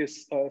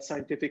obvious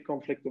scientific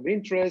conflict of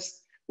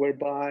interest,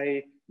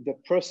 whereby the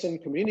person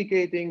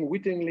communicating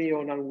wittingly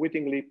or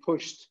unwittingly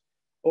pushed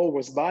or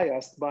was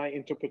biased by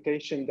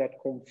interpretation that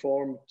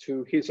conformed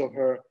to his or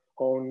her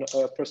own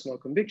personal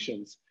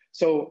convictions.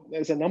 So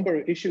there's a number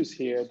of issues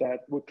here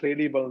that were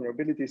clearly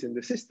vulnerabilities in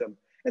the system.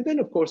 And then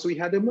of course we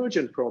had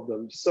emergent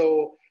problems.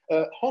 So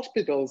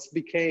hospitals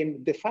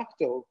became de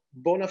facto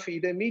bona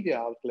fide media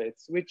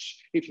outlets,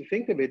 which if you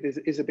think of it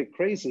is a bit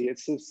crazy. It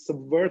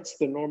subverts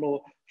the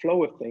normal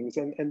flow of things.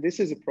 And this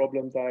is a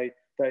problem that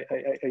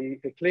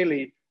I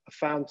clearly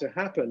found to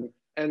happen.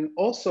 And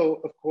also,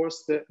 of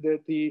course,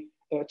 the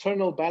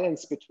eternal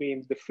balance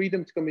between the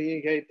freedom to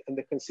communicate and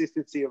the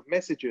consistency of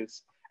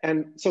messages.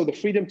 And so the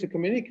freedom to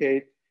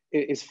communicate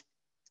is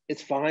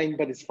fine,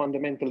 but it's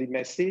fundamentally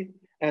messy.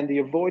 And the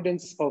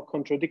avoidance of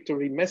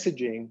contradictory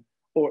messaging,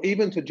 or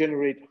even to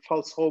generate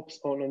false hopes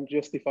on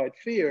unjustified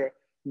fear,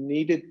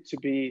 needed to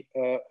be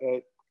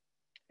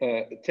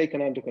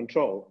taken under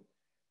control.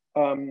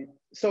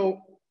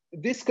 So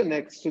this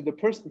connects to the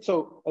person.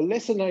 So a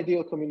less than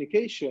ideal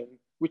communication,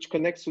 which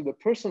connects to the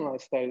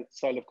personalized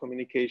style of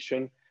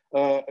communication,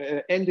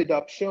 ended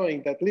up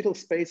showing that little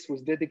space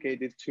was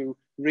dedicated to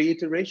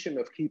reiteration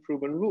of key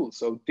proven rules.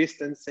 So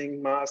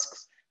distancing,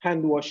 masks,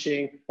 hand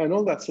washing, and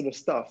all that sort of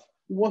stuff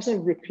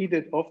wasn't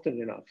repeated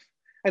often enough.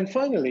 And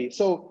finally,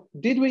 so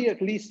did we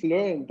at least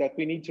learn that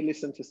we need to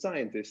listen to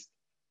scientists?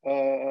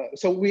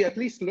 So we at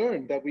least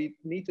learned that we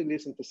need to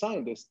listen to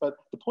scientists, but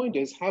the point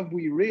is, have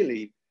we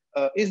really?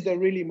 Is there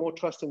really more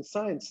trust in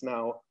science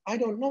now? I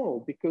don't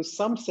know, because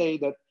some say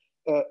that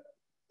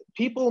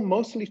people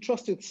mostly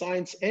trusted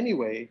science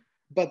anyway,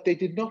 but they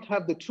did not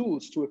have the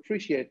tools to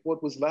appreciate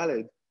what was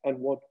valid and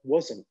what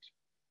wasn't,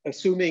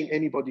 assuming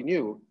anybody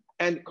knew.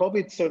 And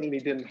COVID certainly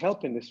didn't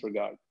help in this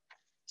regard.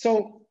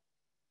 So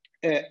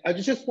I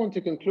just want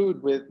to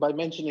conclude by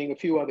mentioning a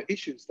few other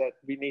issues that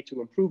we need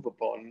to improve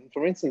upon.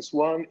 For instance,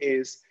 one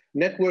is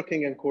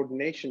networking and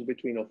coordination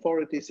between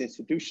authorities,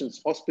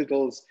 institutions,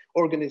 hospitals,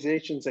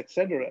 organizations,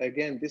 etc.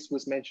 Again, this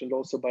was mentioned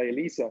also by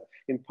Elisa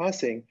in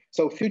passing.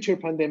 So future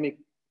pandemic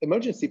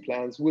emergency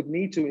plans would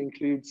need to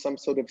include some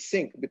sort of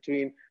sync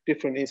between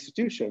different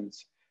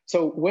institutions.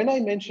 So when I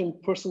mentioned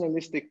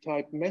personalistic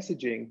type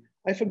messaging,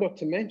 I forgot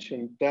to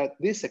mention that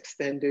this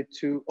extended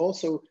to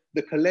also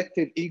the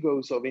collective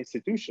egos of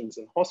institutions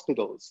and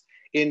hospitals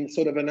in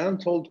sort of an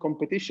untold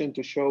competition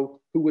to show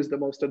who was the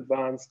most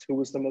advanced, who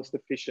was the most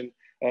efficient,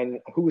 and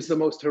who was the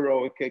most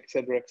heroic, et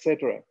cetera, et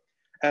cetera.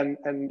 And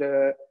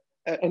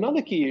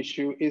another key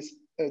issue is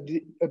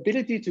the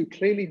ability to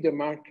clearly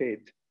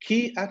demarcate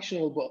key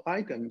actionable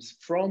items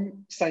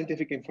from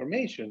scientific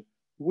information,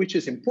 which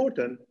is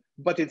important,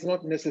 but it's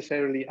not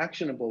necessarily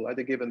actionable at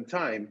a given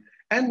time.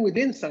 And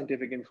within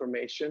scientific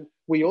information,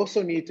 we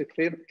also need to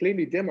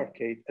clearly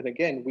demarcate, and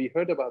again, we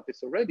heard about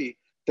this already,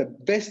 the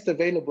best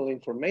available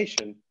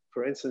information,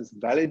 for instance,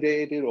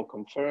 validated or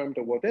confirmed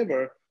or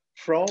whatever,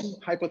 from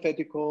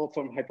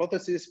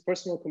hypothesis,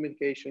 personal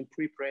communication,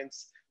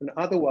 preprints, and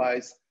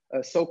otherwise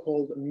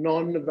so-called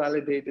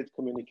non-validated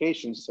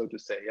communications, so to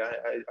say.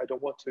 I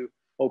don't want to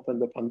open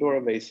the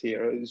Pandora vase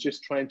here. It's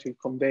just trying to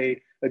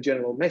convey a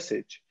general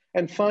message.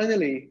 And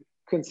finally,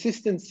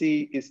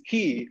 consistency is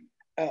key,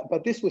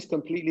 but this was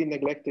completely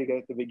neglected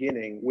at the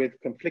beginning with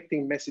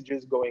conflicting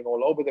messages going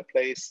all over the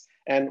place.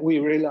 And we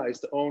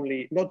realized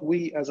only, not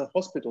we as a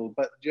hospital,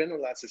 but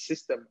general as a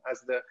system,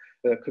 as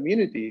the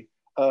community,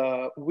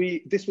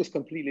 this was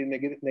completely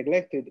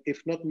neglected,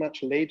 if not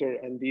much later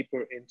and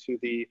deeper into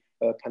the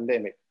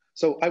pandemic.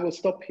 So I will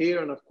stop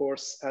here. And of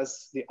course,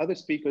 as the other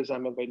speakers,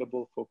 I'm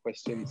available for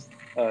questions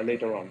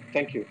later on.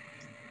 Thank you.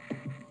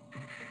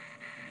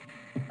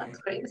 That's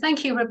great.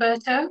 Thank you,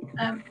 Roberto.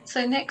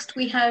 So next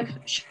we have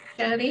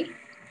Shirley.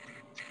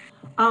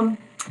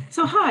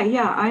 So hi,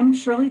 yeah, I'm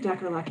Shirley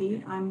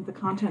Decker-Lucky. I'm the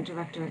content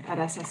director at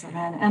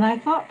SSRN. And I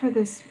thought for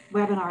this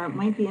webinar, it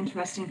might be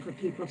interesting for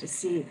people to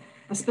see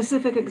a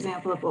specific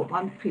example of what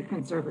one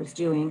preprint server is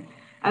doing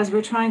as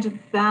we're trying to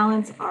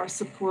balance our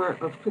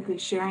support of quickly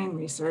sharing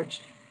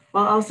research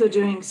while also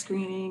doing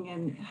screening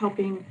and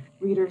helping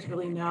readers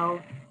really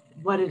know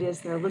what it is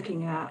they're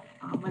looking at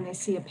when they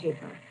see a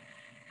paper.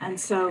 And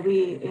so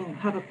we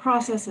have a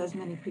process, as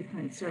many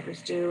preprint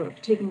servers do,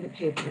 of taking the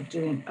paper,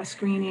 doing a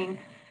screening,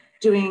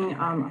 doing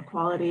a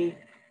quality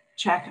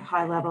check at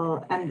high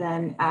level, and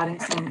then adding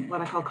some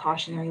what I call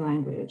cautionary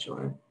language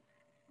or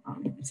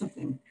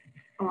something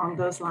along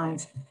those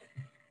lines.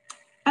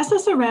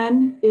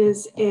 SSRN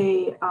is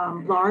a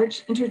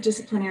large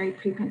interdisciplinary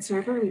preprint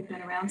server. We've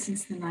been around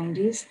since the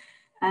 90s.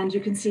 And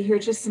you can see here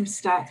just some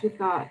stats. We've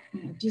got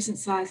decent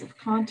size of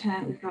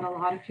content. We've got a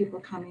lot of people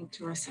coming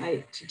to our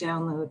site to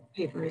download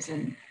papers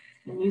and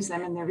use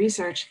them in their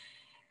research.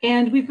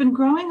 And we've been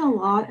growing a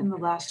lot in the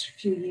last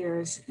few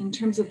years in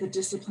terms of the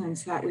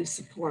disciplines that we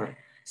support.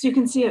 So you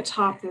can see at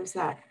top, there's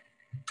that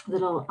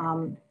little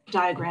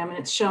diagram, and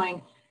it's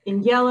showing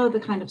in yellow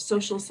the kind of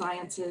social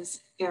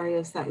sciences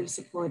areas that we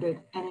supported,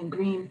 and in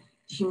green,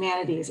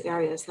 humanities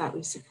areas that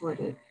we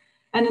supported.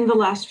 And in the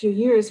last few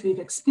years, we've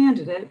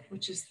expanded it,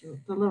 which is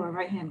the lower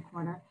right-hand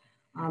corner.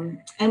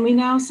 And we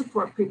now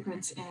support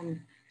preprints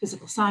in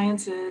physical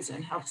sciences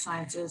and health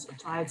sciences,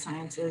 applied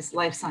sciences,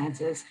 life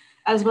sciences,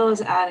 as well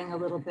as adding a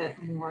little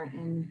bit more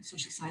in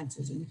social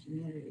sciences and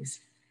humanities.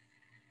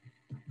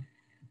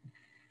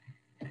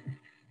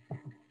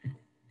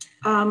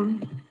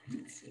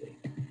 Let's see.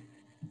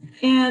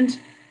 And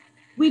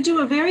we do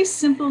a very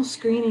simple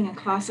screening and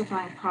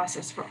classifying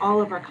process for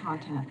all of our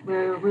content,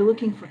 where we're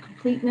looking for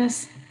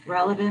completeness,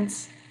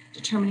 relevance,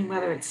 determining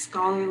whether it's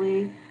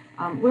scholarly.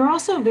 We're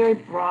also very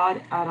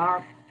broad at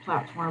our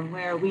platform,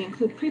 where we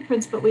include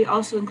preprints, but we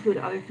also include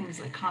other things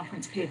like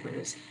conference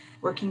papers,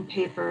 working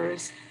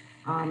papers,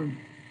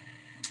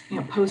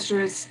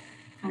 posters,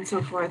 and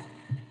so forth.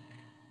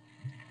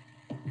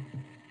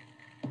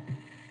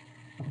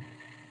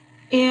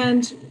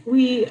 And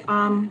we,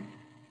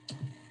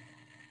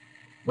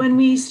 when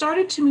we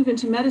started to move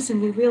into medicine,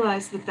 we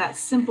realized that that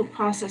simple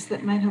process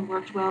that might have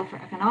worked well for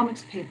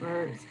economics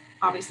papers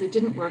obviously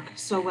didn't work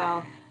so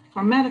well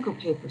for medical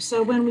papers.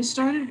 So when we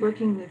started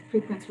working with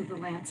preprints with the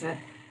Lancet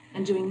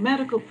and doing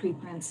medical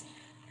preprints,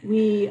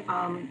 we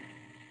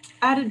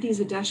added these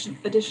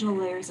additional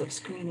layers of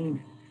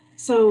screening.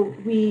 So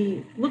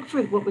we look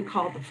for what we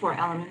call the 4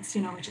 elements.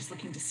 We're just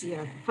looking to see,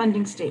 are there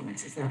funding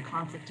statements? Is there a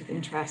conflict of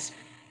interest?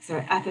 Is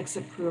there ethics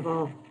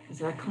approval? Is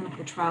there a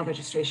clinical trial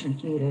registration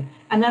if needed?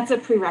 And that's a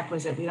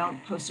prerequisite. We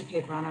don't post a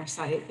paper on our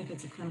site if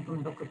it's a clinical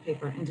medical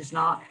paper and does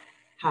not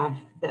have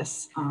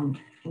this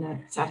in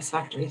a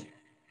satisfactory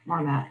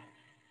format.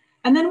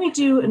 And then we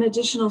do an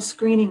additional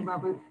screening where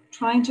we're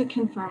trying to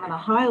confirm at a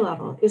high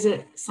level, is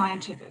it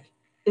scientific?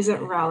 Is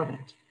it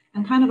relevant?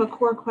 And kind of a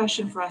core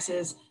question for us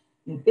is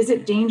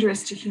it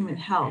dangerous to human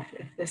health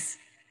if this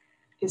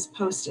is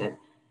posted?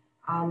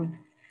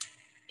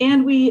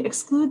 And we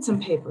exclude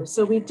some papers.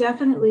 So we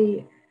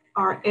definitely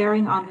are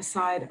erring on the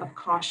side of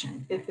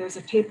caution. If there's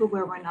a paper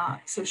where we're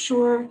not so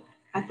sure,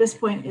 at this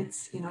point,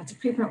 it's a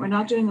preprint, we're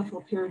not doing a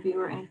full peer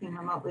review or anything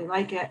remotely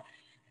like it.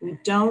 We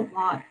don't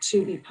want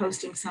to be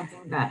posting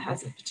something that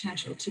has a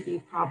potential to be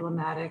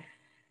problematic.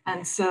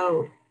 And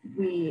so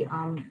we,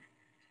 our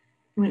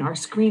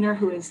screener,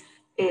 who is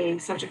a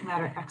subject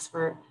matter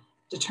expert,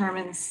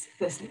 determines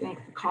this,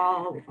 make the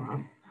call,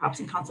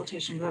 perhaps in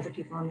consultation with other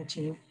people on the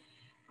team.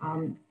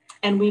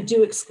 And we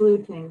do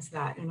exclude things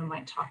that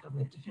might talk of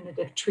a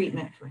definitive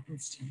treatment, for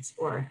instance,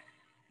 or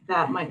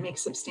that might make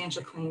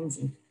substantial claims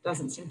and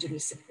doesn't seem to be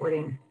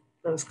supporting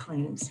those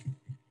claims.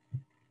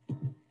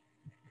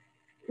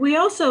 We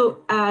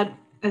also add,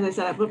 as I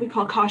said, what we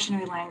call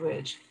cautionary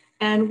language.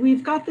 And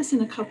we've got this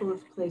in a couple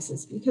of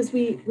places because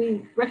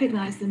we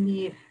recognize the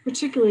need,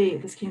 particularly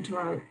this came to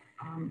our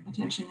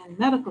attention in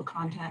medical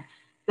content,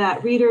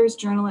 that readers,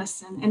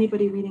 journalists, and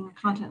anybody reading the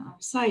content on our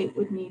site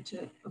would need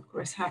to, of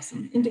course, have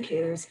some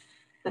indicators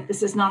that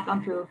this has not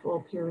gone through a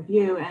full peer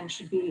review and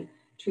should be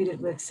treated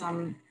with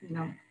some,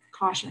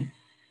 caution.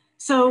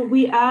 So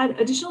we add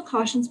additional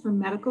cautions for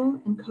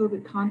medical and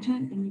COVID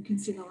content, and you can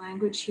see the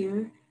language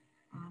here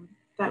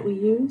that we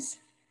use.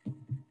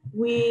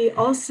 We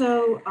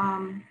also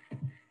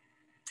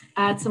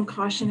add some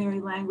cautionary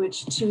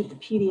language to the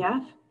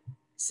PDF.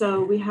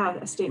 So we have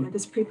a statement,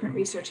 this preprint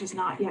research has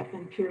not yet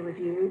been peer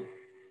reviewed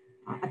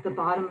at the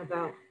bottom of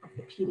the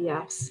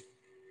PDFs.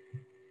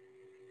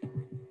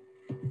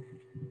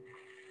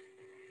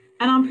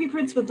 And on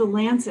preprints with the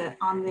Lancet,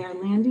 on their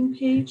landing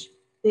page,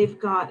 they've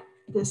got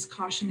this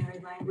cautionary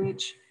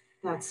language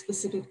that's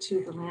specific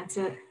to the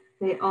Lancet.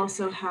 They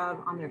also have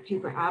on their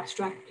paper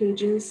abstract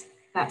pages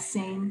that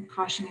same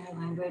cautionary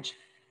language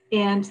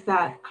and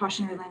that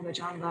cautionary language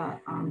on the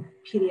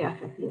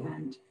PDF at the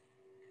end.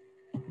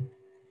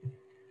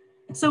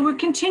 So we're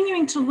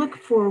continuing to look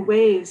for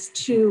ways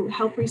to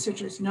help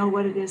researchers know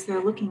what it is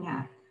they're looking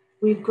at.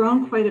 We've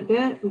grown quite a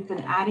bit. We've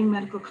been adding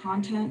medical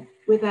content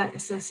with that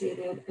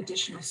associated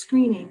additional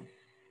screening.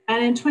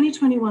 And in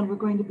 2021, we're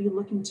going to be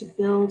looking to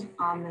build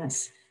on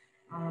this.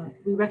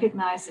 We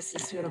recognize this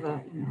is sort of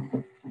a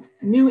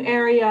new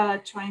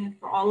area, trying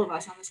for all of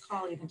us on this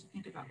call even to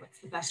think about what's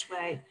the best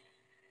way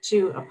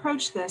to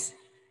approach this.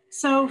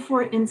 So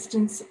for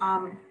instance,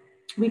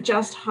 we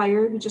just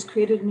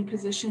created a new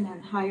position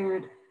and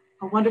hired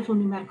a wonderful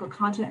new medical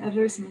content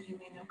editor. Some of you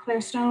may know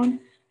Claire Stone.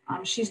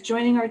 She's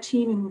joining our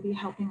team and will be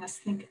helping us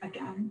think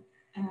again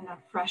in a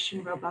fresh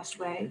and robust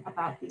way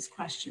about these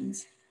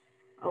questions.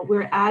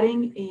 We're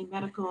adding a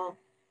medical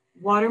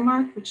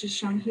watermark, which is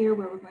shown here,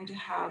 where we're going to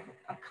have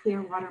a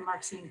clear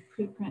watermark saying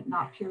preprint,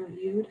 not peer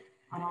reviewed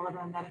on all of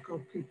our medical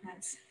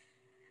preprints.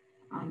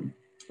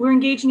 We're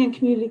engaging in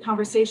community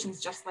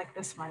conversations just like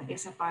this one.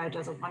 ASAPbio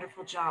does a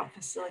wonderful job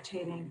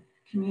facilitating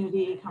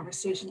community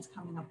conversations,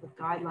 coming up with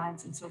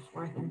guidelines and so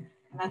forth. And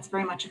that's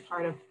very much a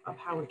part of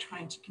how we're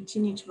trying to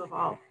continue to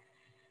evolve.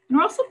 And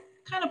we're also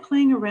kind of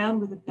playing around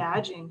with a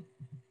badging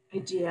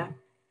idea.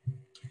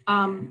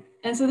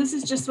 And so this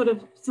is just sort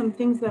of some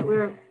things that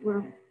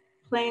we're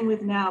playing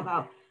with now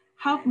about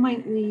how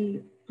might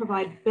we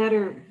provide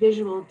better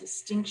visual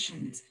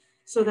distinctions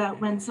so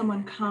that when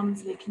someone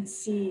comes, they can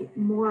see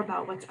more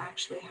about what's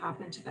actually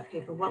happened to that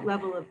paper, what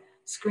level of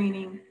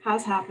screening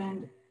has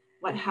happened,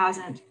 what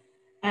hasn't,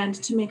 and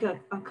to make a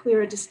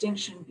clearer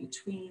distinction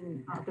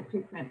between the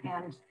preprint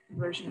and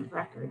version of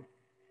record.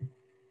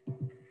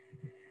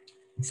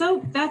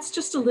 So that's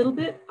just a little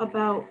bit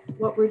about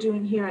what we're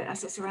doing here at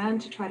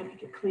SSRN to try to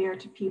make it clear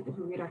to people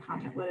who read our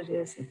content what it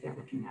is that they're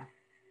looking at.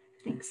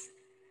 Thanks.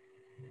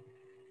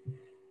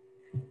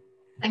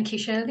 Thank you,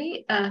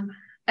 Shirley.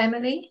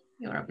 Emily,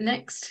 you're up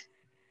next.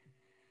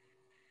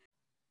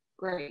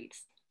 Great.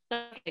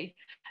 Lovely.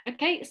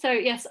 Okay, so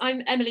yes,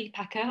 I'm Emily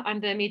Packer. I'm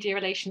the Media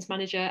Relations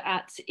Manager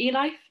at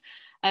eLife.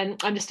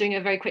 I'm just doing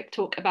a very quick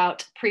talk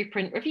about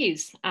preprint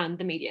reviews and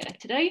the media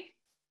today.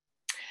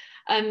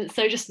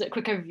 So just a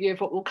quick overview of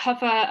what we'll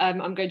cover.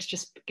 I'm going to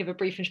just give a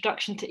brief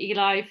introduction to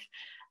eLife,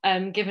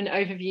 give an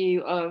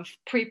overview of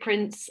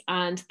preprints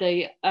and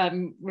the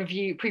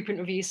preprint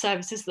review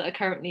services that are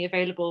currently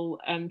available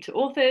to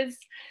authors,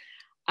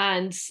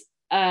 and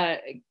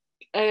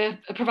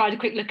provide a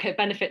quick look at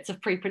benefits of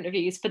preprint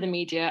reviews for the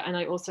media. And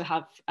I also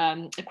have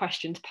a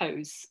question to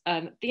pose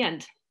at the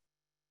end.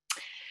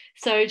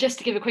 So just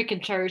to give a quick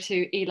intro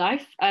to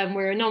eLife,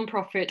 we're a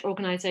non-profit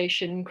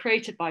organisation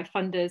created by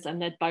funders and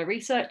led by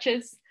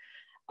researchers.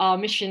 Our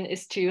mission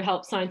is to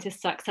help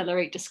scientists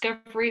accelerate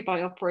discovery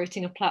by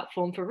operating a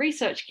platform for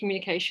research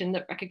communication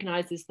that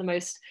recognises the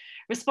most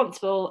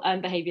responsible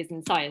behaviours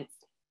in science.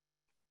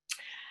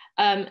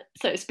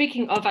 So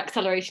speaking of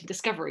accelerating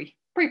discovery,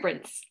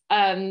 preprints.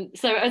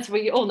 So as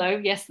we all know,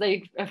 yes,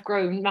 they have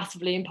grown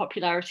massively in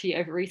popularity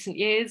over recent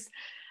years.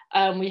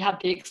 We had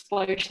the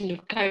explosion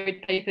of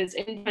COVID papers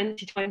in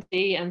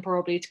 2020 and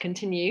probably to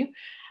continue.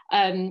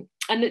 And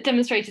it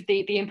demonstrated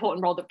the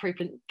important role that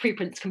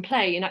preprints can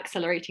play in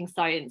accelerating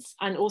science,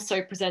 and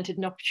also presented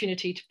an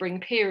opportunity to bring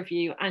peer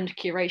review and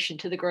curation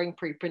to the growing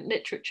preprint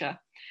literature.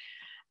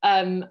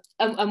 And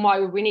why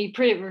would we need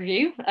peer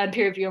review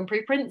on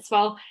preprints?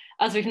 Well,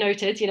 as we've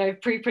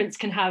noted, preprints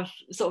can have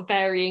sort of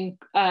varying,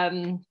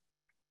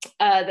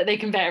 that they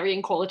can vary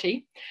in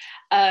quality.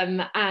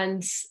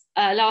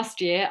 Last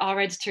year, our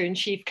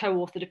editor-in-chief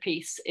co-authored a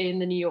piece in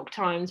the New York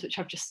Times, which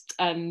I've just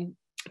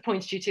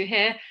pointed you to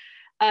here,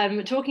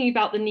 talking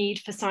about the need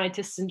for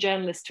scientists and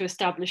journalists to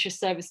establish a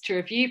service to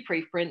review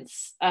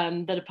preprints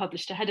that are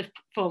published ahead of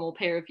formal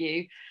peer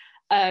review,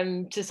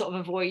 to sort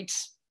of avoid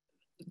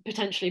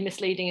potentially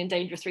misleading and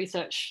dangerous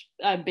research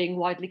being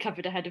widely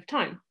covered ahead of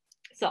time.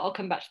 So I'll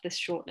come back to this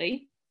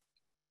shortly.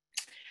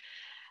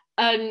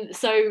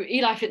 So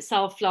eLife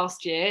itself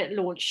last year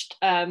launched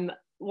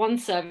one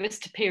service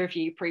to peer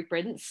review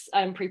preprints,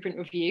 preprint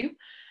review.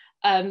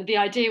 The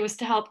idea was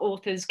to help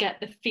authors get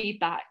the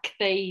feedback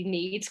they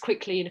need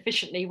quickly and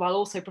efficiently, while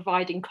also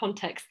providing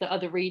context that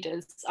other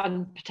readers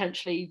and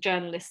potentially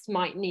journalists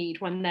might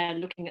need when they're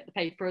looking at the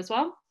paper as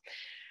well.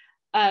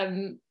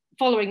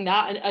 Following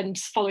that, and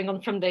following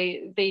on from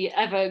the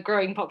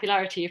ever-growing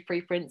popularity of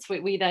preprints,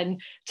 we then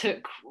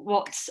took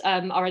what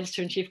our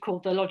editor-in-chief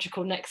called the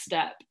logical next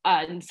step,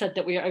 and said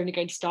that we are only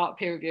going to start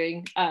peer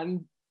reviewing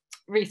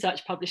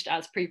research published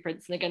as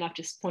preprints. And again, I've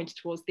just pointed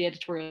towards the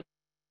editorial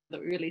that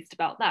we released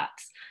about that.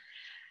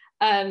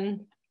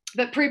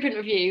 But preprint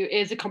review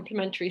is a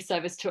complementary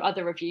service to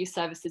other review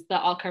services that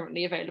are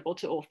currently available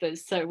to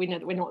authors. So we know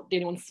that we're not the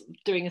only ones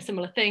doing a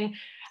similar thing.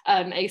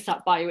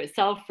 ASAPbio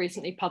itself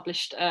recently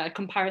published a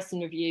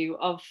comparison review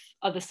of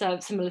other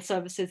similar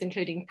services,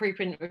 including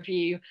preprint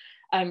review,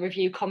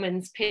 Review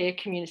Commons, Peer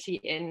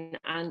Community In,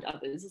 and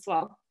others as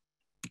well.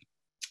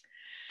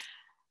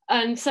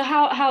 And so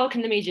how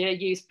can the media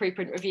use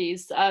preprint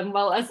reviews?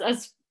 Well,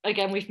 as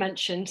again, we've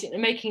mentioned,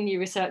 making new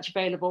research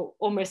available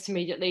almost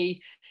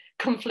immediately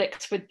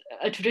conflicts with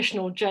a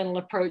traditional journal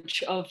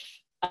approach of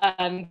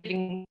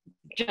giving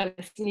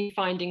journalists new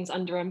findings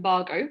under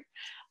embargo.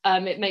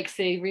 It makes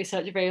the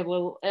research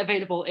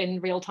available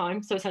in real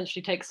time, so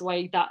essentially takes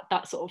away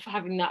that sort of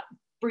having that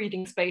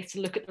breathing space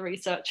to look at the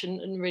research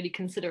and really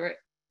consider it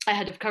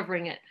ahead of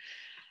covering it.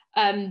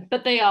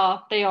 But they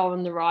are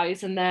on the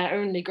rise, and they're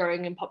only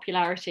growing in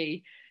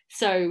popularity.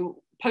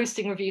 So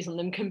posting reviews on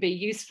them can be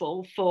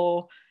useful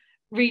for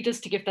readers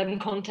to give them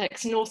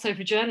context, and also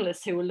for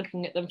journalists who are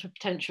looking at them for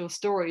potential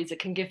stories. It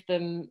can give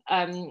them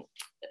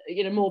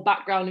more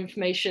background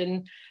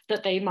information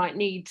that they might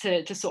need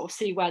to sort of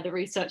see where the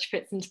research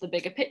fits into the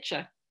bigger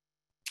picture.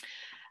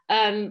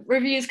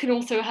 Reviews can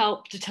also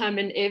help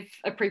determine if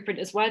a preprint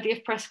is worthy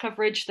of press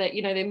coverage. That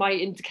they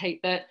might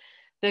indicate that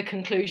the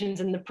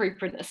conclusions in the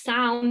preprint are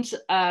sound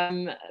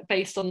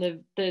based on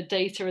the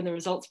data and the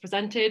results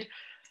presented.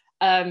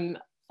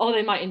 Or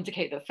they might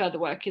indicate that further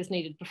work is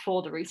needed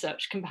before the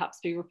research can perhaps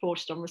be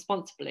reported on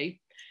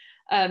responsibly.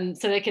 So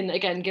they can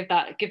again give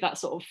that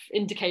sort of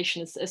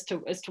indication as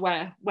to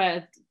where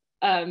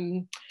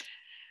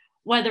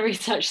the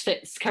research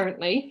sits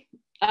currently.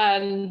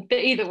 But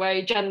either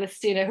way,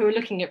 journalists who are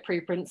looking at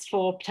preprints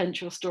for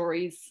potential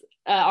stories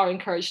are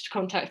encouraged to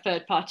contact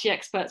third-party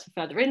experts for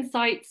further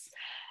insights.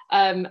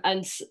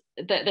 and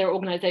that there are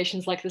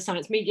organisations like the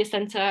Science Media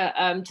Centre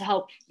to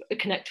help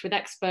connect with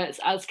experts,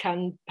 as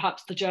can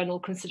perhaps the journal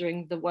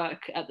considering the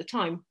work at the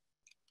time.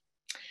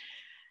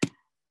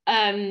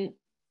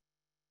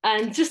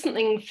 And just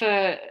something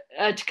for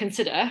to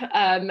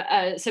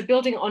consider. So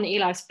building on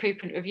eLife's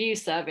preprint review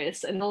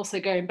service, and also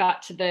going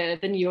back to the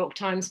New York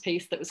Times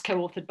piece that was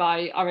co-authored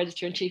by our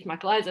editor-in-chief,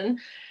 Michael Eisen,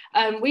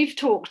 we've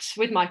talked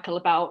with Michael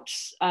about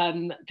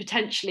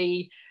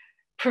potentially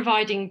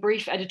providing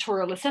brief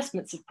editorial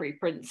assessments of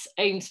preprints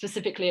aimed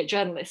specifically at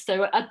journalists.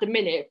 So at the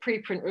minute,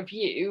 preprint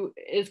review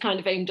is kind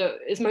of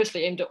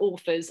mostly aimed at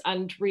authors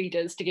and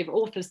readers, to give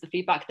authors the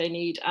feedback they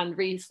need and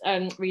readers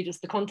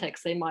the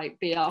context they might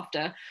be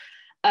after.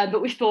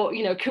 But we thought,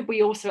 could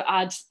we also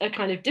add a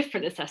kind of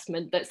different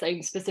assessment that's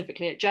aimed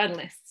specifically at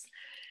journalists?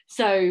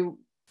 So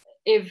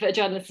if a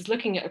journalist is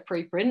looking at a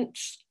preprint,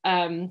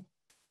 our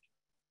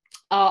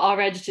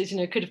editors,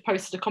 could have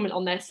posted a comment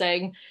on there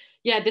saying,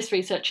 yeah, this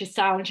research is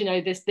sound,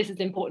 this is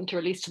important to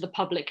release to the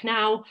public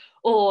now,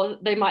 or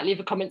they might leave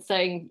a comment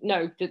saying,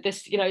 no, that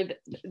this,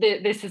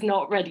 this is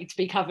not ready to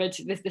be covered,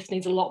 this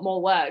needs a lot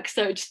more work.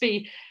 So it'd just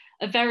be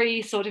a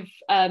very sort of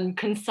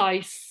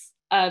concise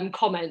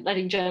comment,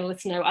 letting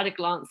journalists know at a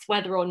glance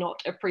whether or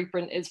not a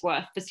preprint is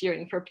worth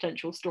pursuing for a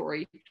potential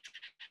story.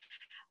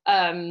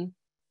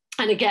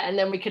 And again,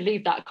 then we could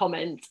leave that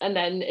comment, and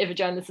then if a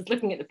journalist is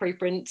looking at the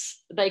preprint,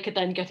 they could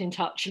then get in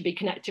touch and be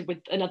connected with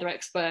another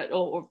expert,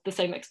 or the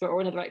same expert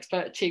or another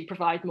expert, to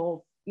provide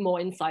more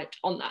insight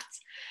on that.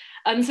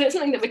 So it's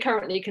something that we're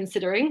currently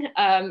considering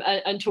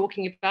and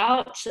talking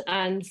about,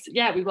 and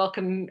yeah, we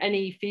welcome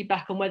any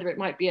feedback on whether it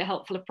might be a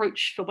helpful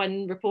approach for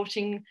when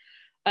reporting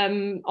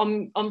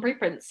on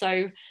preprints.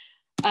 So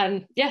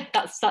yeah,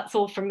 that's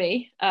all from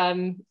me.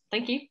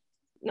 Thank you.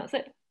 And that's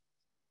it.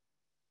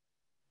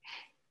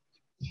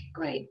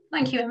 Great,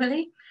 thank you,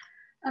 Emily.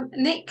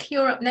 Nick,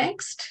 you're up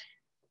next.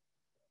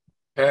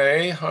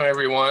 Hey, hi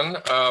everyone.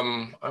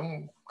 I'm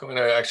going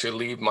to actually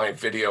leave my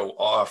video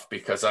off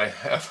because I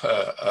have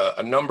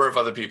a number of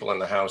other people in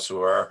the house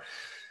who are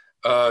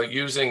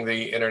using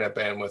the internet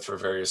bandwidth for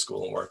various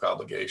school and work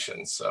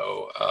obligations.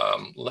 So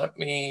let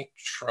me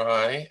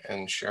try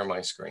and share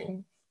my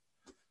screen.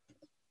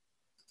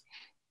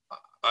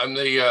 I'm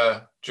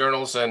the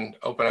Journals and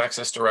Open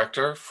Access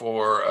Director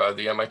for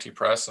the MIT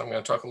Press. I'm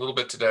going to talk a little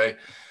bit today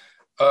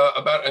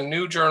about a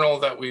new journal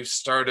that we've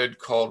started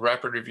called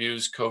Rapid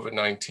Reviews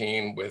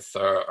COVID-19 with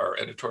our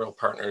editorial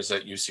partners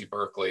at UC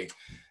Berkeley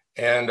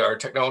and our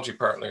technology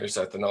partners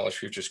at the Knowledge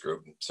Futures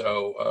Group.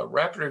 So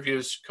Rapid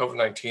Reviews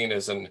COVID-19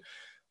 is an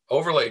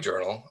overlay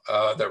journal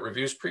that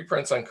reviews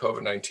preprints on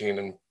COVID-19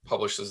 and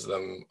publishes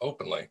them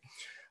openly.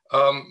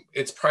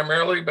 It's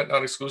primarily, but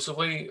not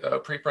exclusively,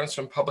 preprints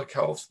from public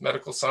health,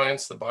 medical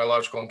science, the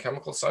biological and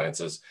chemical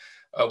sciences.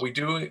 We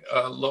do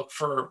look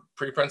for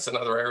preprints in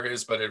other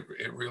areas, but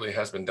it really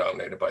has been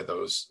dominated by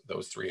those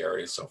three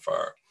areas so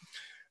far.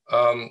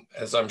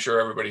 As I'm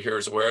sure everybody here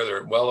is aware, there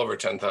are well over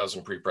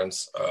 10,000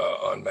 preprints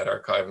on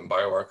medRxiv and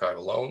bioRxiv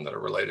alone that are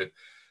related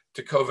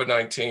to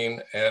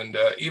COVID-19. And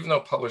even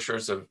though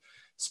publishers have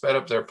sped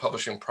up their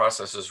publishing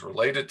processes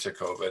related to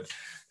COVID,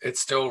 it's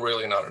still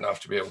really not enough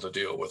to be able to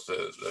deal with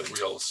the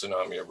real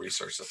tsunami of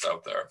research that's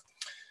out there.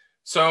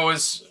 So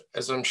as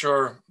I'm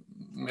sure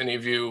many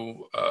of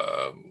you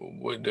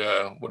would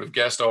have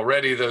guessed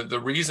already, the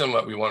reason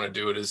that we want to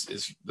do it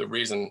is the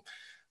reason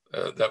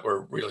that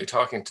we're really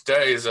talking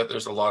today is that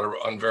there's a lot of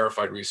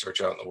unverified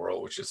research out in the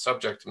world, which is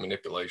subject to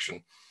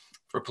manipulation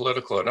for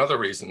political and other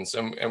reasons.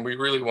 And we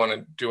really want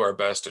to do our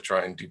best to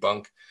try and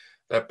debunk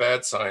that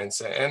bad science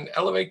and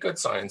elevate good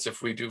science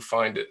if we do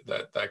find it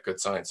that good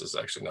science is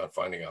actually not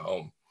finding a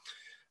home.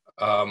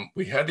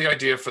 We had the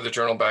idea for the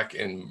journal back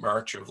in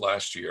March of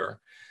last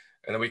year,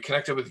 and then we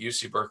connected with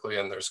UC Berkeley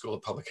and their School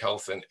of Public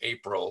Health in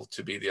April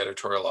to be the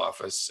editorial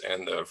office,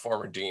 and the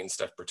former dean,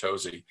 Steph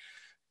Bertozzi,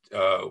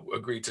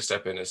 agreed to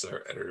step in as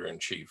their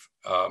editor-in-chief.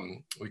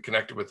 We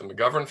connected with the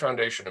McGovern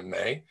Foundation in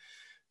May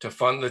to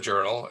fund the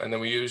journal, and then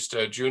we used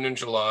June and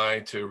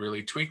July to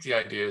really tweak the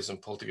ideas and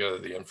pull together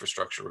the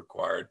infrastructure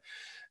required,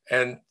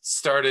 and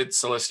started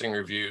soliciting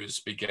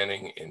reviews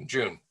beginning in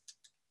June.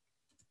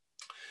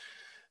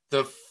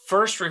 The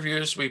first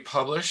reviews we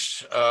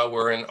published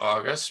were in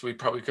August. We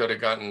probably could have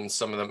gotten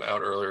some of them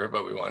out earlier,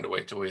 but we wanted to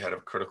wait till we had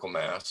a critical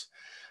mass.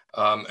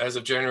 As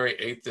of January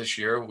 8th this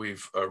year,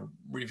 we've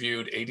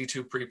reviewed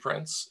 82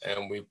 preprints,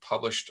 and we've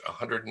published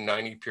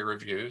 190 peer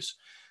reviews,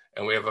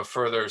 and we have a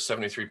further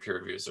 73 peer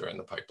reviews that are in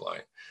the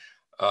pipeline.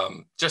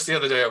 Just the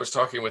other day, I was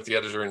talking with the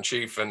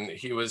editor-in-chief, and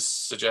he was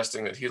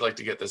suggesting that he'd like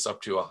to get this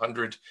up to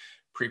 100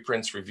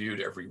 preprints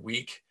reviewed every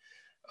week,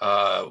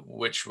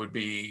 which would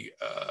be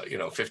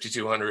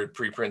 5,200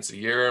 preprints a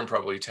year and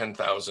probably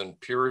 10,000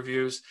 peer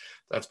reviews.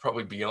 That's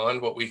probably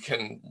beyond what we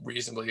can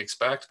reasonably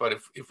expect. But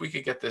if we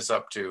could get this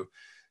up to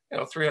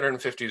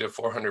 350 to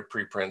 400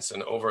 preprints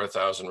and over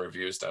 1,000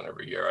 reviews done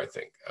every year, I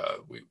think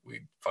we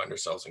find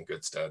ourselves in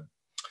good stead.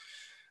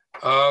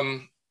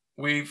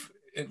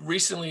 it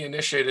recently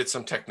initiated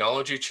some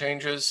technology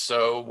changes.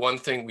 So one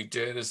thing we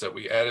did is that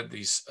we added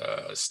these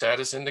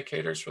status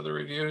indicators for the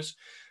reviews.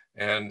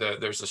 And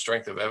there's a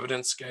strength of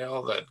evidence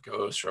scale that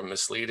goes from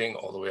misleading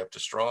all the way up to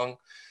strong.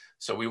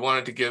 So we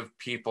wanted to give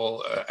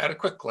people, at a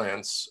quick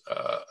glance,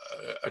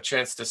 a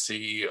chance to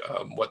see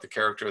what the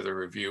character of the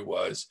review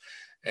was,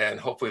 and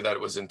hopefully that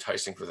it was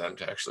enticing for them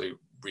to actually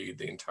read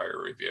the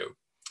entire review.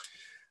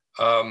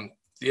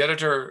 The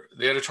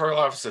editorial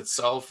office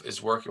itself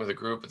is working with a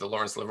group at the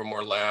Lawrence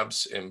Livermore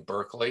Labs in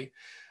Berkeley.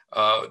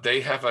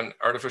 They have an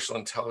artificial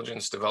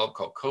intelligence developed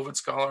called COVID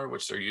Scholar,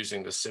 which they're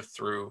using to sift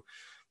through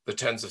the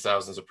tens of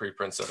thousands of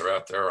preprints that are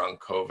out there on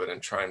COVID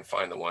and try and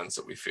find the ones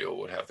that we feel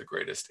would have the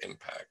greatest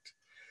impact.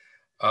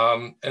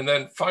 And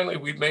then finally,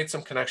 we've made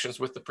some connections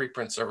with the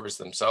preprint servers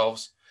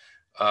themselves.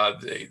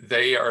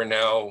 They are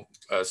now,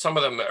 some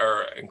of them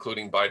are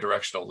including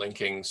bidirectional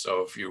linking.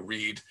 So if you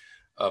read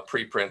a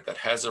preprint that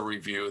has a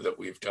review that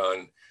we've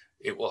done,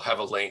 it will have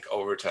a link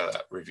over to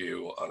that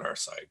review on our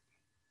site.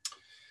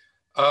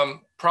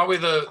 Probably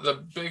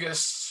the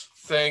biggest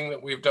thing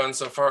that we've done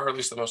so far, or at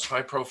least the most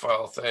high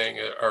profile thing,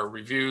 are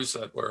reviews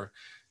that were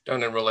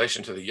done in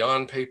relation to the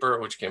Jan paper,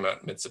 which came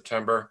out in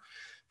mid-September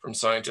from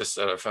scientists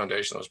at a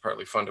foundation that was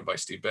partly funded by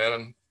Steve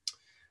Bannon.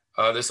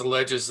 This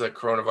alleges that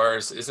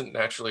coronavirus isn't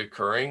naturally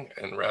occurring,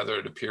 and rather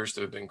it appears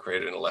to have been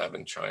created in a lab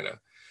in China.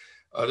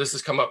 This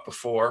has come up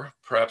before,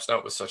 perhaps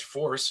not with such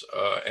force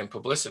and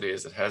publicity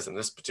as it has in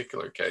this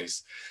particular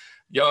case.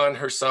 Jan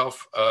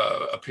herself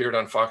appeared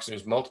on Fox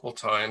News multiple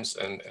times,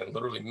 and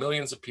literally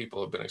millions of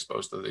people have been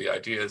exposed to the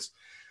ideas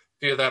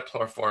via that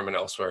platform and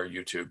elsewhere,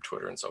 YouTube,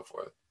 Twitter, and so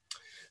forth.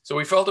 So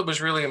we felt it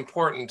was really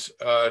important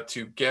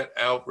to get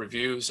out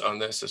reviews on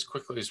this as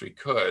quickly as we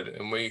could.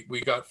 And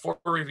we got 4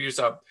 reviews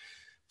up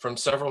from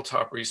several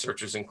top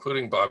researchers,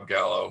 including Bob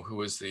Gallo, who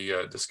was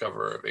the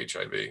discoverer of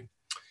HIV.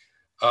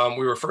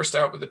 We were first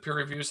out with the peer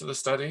reviews of the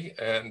study,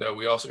 and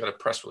we also got a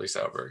press release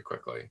out very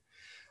quickly.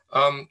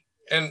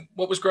 And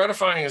what was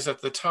gratifying is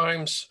that the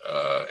Times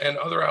and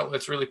other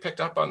outlets really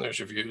picked up on those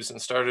reviews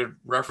and started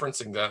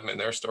referencing them in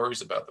their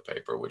stories about the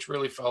paper, which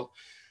really felt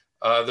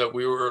that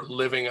we were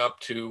living up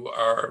to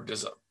our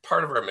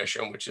part of our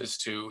mission, which is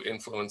to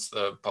influence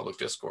the public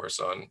discourse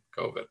on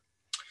COVID.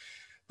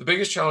 The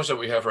biggest challenge that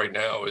we have right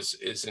now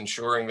is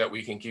ensuring that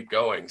we can keep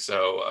going.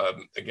 So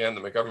again,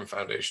 the McGovern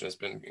Foundation has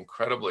been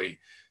incredibly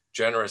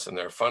generous in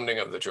their funding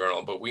of the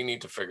journal, but we need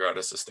to figure out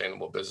a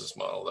sustainable business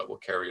model that will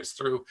carry us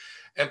through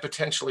and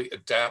potentially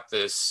adapt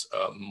this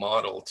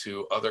model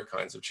to other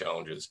kinds of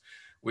challenges.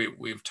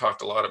 We've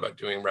talked a lot about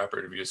doing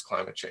rapid reviews,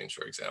 climate change,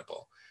 for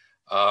example.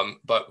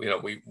 But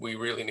we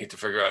really need to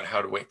figure out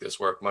how to make this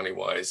work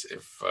money-wise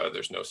if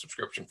there's no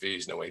subscription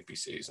fees, no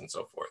APCs, and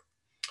so forth.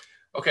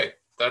 Okay,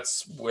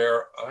 that's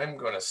where I'm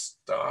going to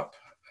stop,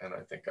 and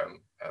I think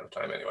I'm out of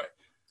time anyway.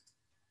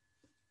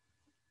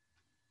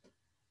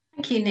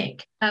 Thank you,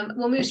 Nick.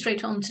 We'll move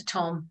straight on to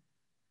Tom.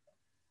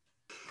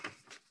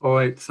 All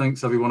right,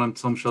 thanks everyone. I'm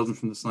Tom Sheldon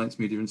from the Science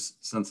Media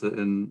Centre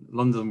in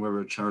London.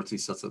 We're a charity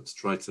set up to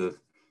try to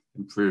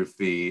improve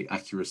the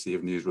accuracy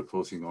of news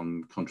reporting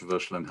on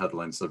controversial and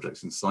headline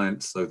subjects in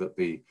science so that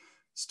the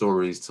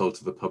stories told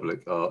to the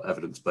public are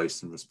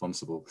evidence-based and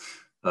responsible.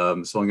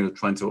 So I'm going to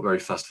try and talk very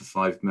fast for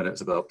 5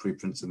 minutes about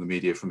preprints in the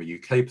media from a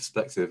UK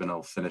perspective, and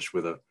I'll finish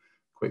with a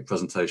quick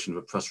presentation of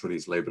a press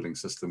release labelling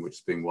system which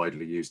is being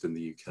widely used in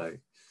the UK.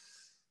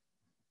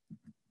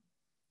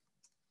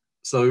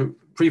 So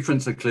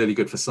preprints are clearly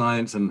good for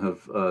science and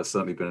have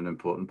certainly been an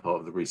important part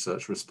of the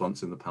research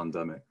response in the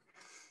pandemic.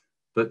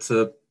 But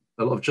a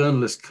lot of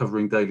journalists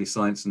covering daily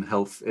science and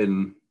health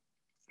in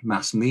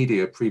mass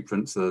media,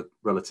 preprints are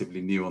relatively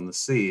new on the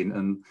scene.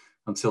 And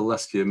until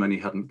last year, many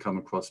hadn't come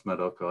across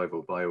medRxiv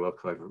or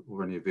bioRxiv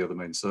or any of the other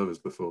main servers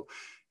before,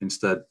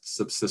 instead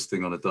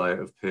subsisting on a diet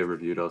of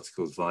peer-reviewed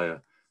articles via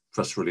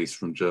press release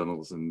from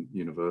journals and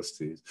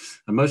universities.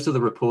 And most of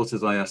the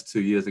reporters I asked 2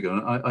 years ago,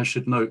 and I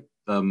should note,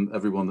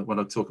 everyone, that when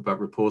I talk about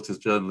reporters,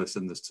 journalists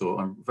in this talk,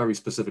 I'm very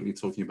specifically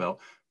talking about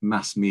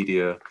mass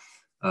media,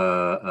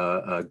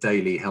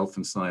 daily health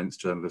and science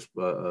journalists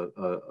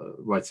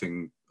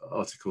writing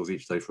articles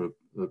each day for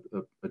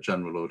a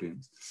general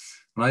audience.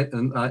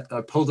 And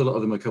I polled a lot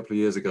of them a couple of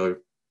years ago,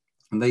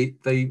 and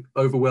they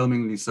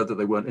overwhelmingly said that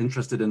they weren't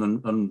interested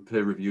in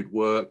unpeer-reviewed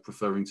work,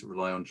 preferring to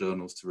rely on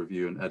journals to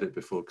review and edit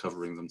before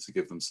covering them to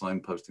give them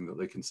signposting that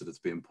they consider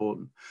to be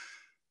important.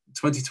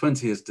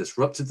 2020 has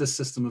disrupted this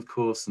system, of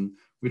course, and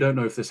we don't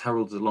know if this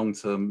heralds a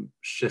long-term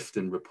shift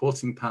in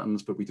reporting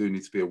patterns, but we do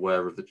need to be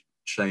aware of the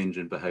change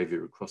in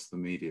behavior across the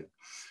media.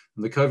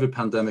 And the COVID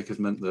pandemic has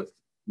meant that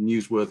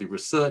newsworthy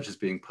research is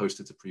being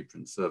posted to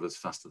preprint servers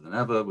faster than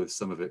ever, with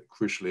some of it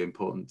crucially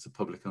important to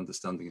public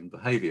understanding and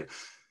behavior,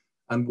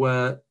 and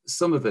where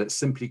some of it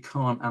simply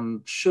can't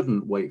and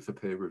shouldn't wait for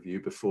peer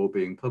review before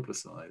being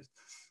publicized.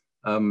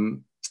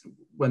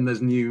 When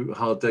there's new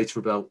hard data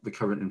about the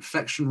current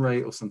infection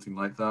rate or something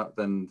like that,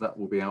 then that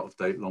will be out of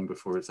date long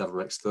before it's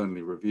ever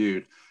externally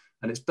reviewed.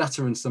 And it's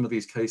better in some of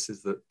these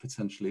cases that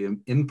potentially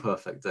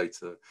imperfect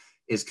data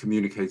is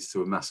communicated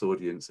to a mass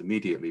audience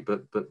immediately,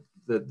 but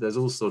there's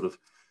all sort of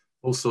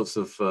all sorts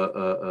of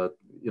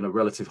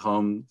relative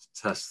harm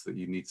tests that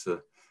you need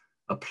to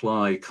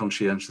apply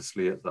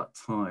conscientiously at that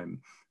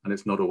time, and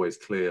it's not always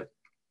clear.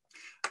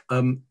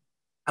 And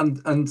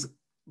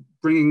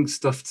bringing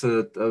stuff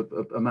to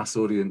a mass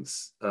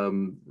audience,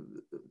 and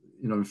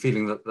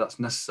feeling that that's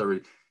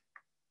necessary,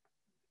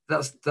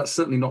 that's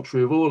certainly not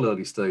true of all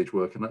early stage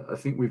work. And I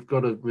think we've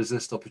got to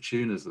resist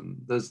opportunism.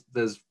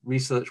 There's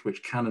research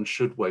which can and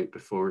should wait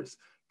before it's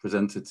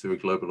presented to a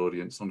global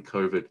audience on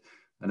COVID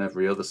and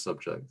every other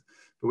subject.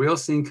 But we are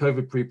seeing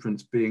COVID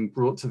preprints being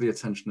brought to the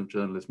attention of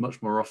journalists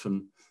much more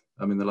often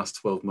in the last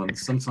 12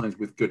 months, sometimes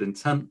with good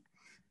intent,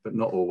 but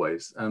not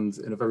always. And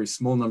in a very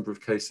small number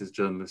of cases,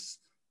 journalists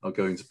are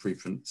going to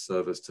preprint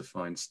servers to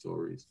find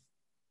stories.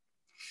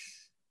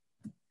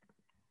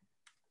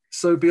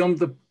 So beyond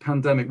the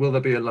pandemic, will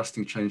there be a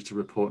lasting change to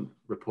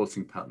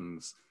reporting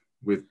patterns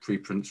with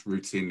preprints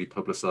routinely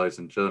publicized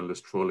and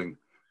journalists trawling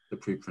the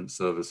preprint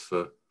servers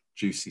for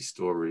juicy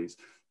stories?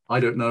 I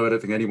don't know. I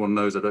don't think anyone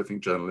knows. I don't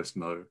think journalists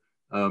know.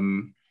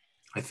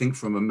 I think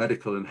from a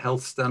medical and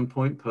health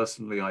standpoint,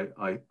 personally,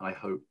 I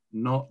hope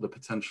not. The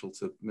potential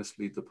to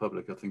mislead the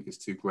public, I think, is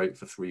too great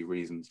for 3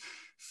 reasons.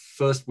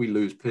 First, we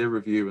lose peer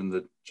review and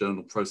the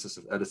journal process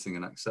of editing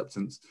and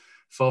acceptance.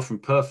 Far from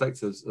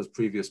perfect, as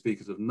previous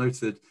speakers have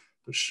noted,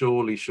 but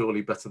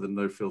surely better than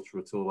no filter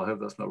at all. I hope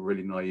that's not a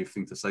really naive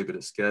thing to say, but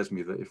it scares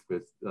me that if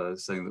we're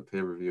saying that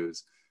peer review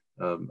is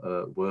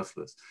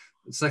worthless.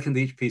 Second,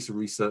 each piece of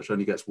research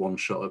only gets 1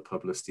 shot at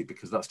publicity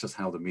because that's just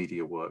how the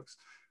media works.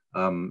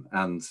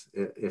 And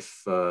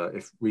if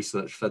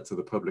research fed to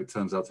the public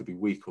turns out to be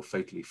weak or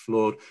fatally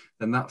flawed,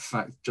 then that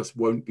fact just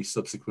won't be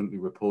subsequently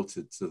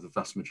reported to the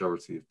vast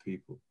majority of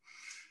people.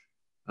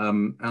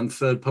 And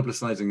third,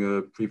 publicizing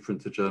a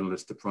preprint to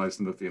journalists deprives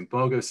them of the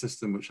embargo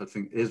system, which I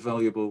think is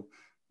valuable,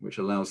 which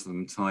allows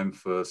them time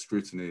for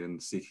scrutiny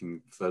and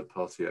seeking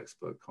third-party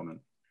expert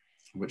comment,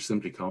 which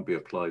simply can't be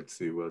applied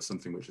to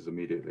something which is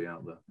immediately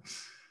out there.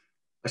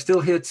 I still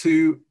hear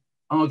 2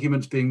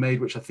 arguments being made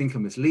which I think are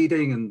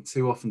misleading and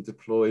too often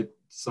deployed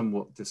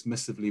somewhat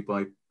dismissively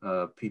by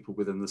people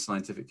within the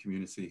scientific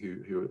community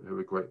who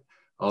are great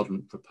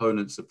ardent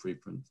proponents of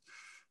preprint.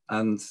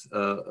 And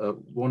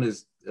one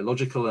is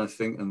illogical, I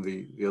think, and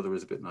the other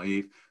is a bit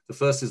naive. The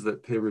first is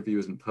that peer review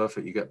isn't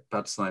perfect. You get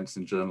bad science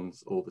in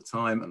journals all the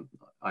time, and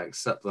I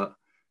accept that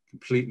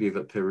completely,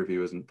 that peer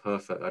review isn't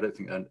perfect. I don't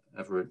think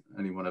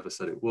anyone ever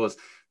said it was,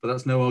 but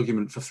that's no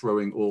argument for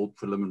throwing all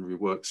preliminary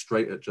work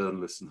straight at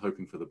journalists and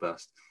hoping for the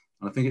best.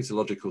 And I think it's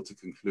illogical to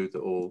conclude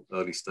that all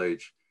early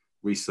stage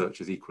research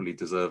is equally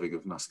deserving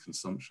of mass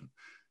consumption.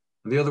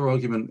 And the other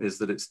argument is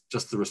that it's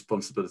just the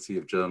responsibility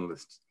of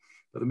journalists.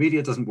 But the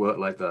media doesn't work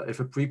like that. If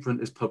a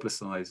preprint is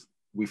publicized,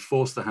 we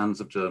force the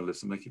hands of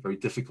journalists and make it very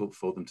difficult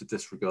for them to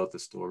disregard the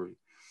story.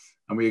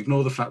 And we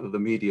ignore the fact that the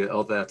media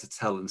are there to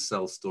tell and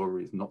sell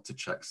stories, not to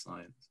check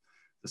science.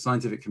 The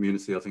scientific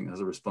community, I think,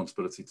 has a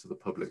responsibility to the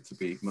public to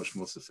be much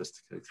more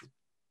sophisticated.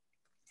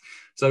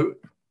 So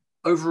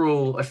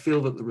overall, I feel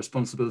that the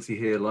responsibility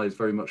here lies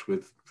very much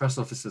with press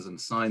officers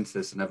and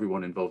scientists and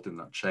everyone involved in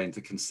that chain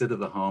to consider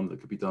the harm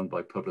that could be done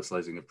by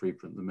publicizing a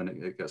preprint the minute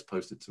it gets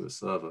posted to a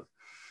server.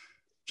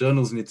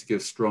 Journals need to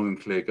give strong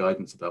and clear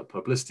guidance about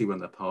publicity when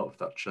they're part of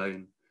that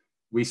chain.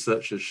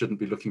 Researchers shouldn't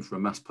be looking for a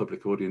mass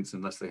public audience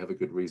unless they have a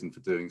good reason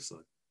for doing so.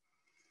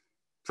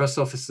 Press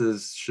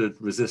officers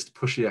should resist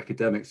pushy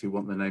academics who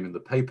want their name in the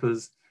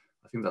papers.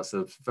 I think that's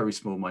a very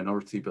small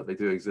minority, but they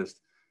do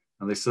exist.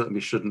 And they certainly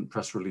shouldn't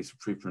press release a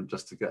preprint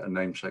just to get a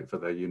name check for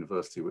their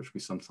university, which we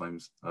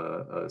sometimes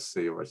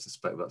see, or I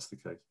suspect that's the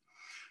case.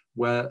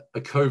 Where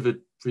a COVID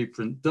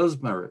preprint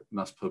does merit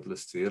mass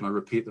publicity, and I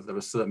repeat that there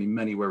are certainly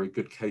many where a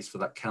good case for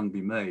that can be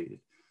made,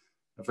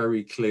 a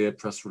very clear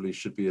press release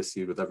should be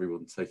issued with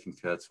everyone taking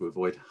care to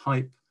avoid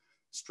hype,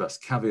 stress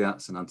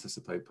caveats, and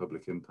anticipate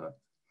public impact.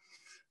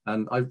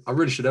 And I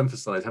really should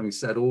emphasize, having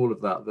said all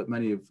of that, that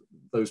many of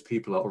those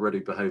people are already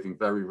behaving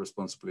very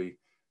responsibly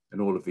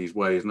in all of these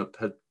ways, and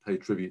I pay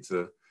tribute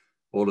to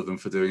all of them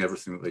for doing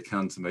everything that they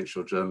can to make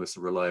sure journalists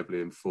are reliably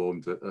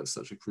informed at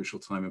such a crucial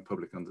time in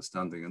public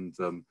understanding.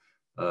 And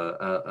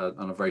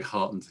I'm very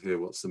heartened to hear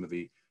what some of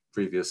the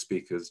previous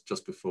speakers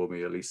just before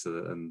me,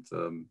 Elisa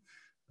and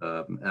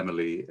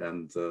Emily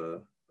and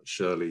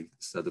Shirley,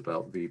 said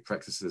about the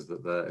practices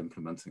that they're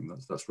implementing.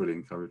 That's really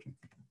encouraging.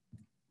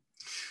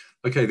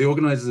 Okay, the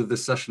organizers of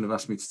this session have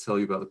asked me to tell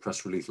you about the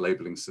press release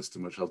labeling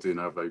system, which I'll do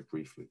now very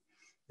briefly.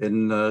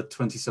 In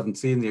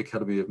 2017, the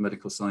Academy of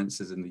Medical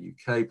Sciences in the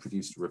UK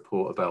produced a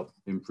report about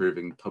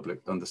improving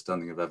public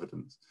understanding of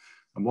evidence.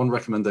 And one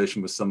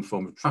recommendation was some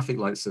form of traffic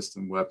light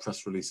system where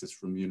press releases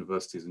from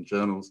universities and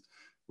journals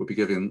would be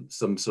given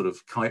some sort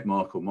of kite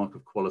mark or mark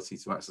of quality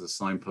to act as a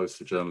signpost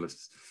for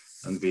journalists.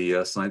 And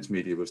the science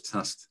media was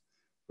tasked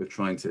with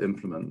trying to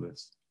implement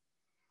this.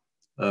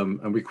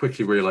 And we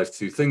quickly realized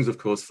 2 things, of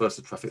course. First,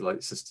 the traffic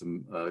light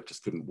system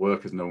just couldn't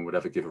work, as no one would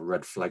ever give a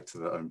red flag to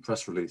their own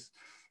press release.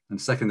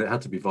 And second, it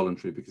had to be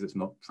voluntary because it's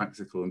not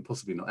practical and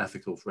possibly not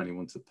ethical for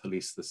anyone to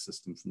police this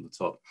system from the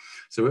top.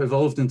 So it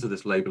evolved into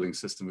this labeling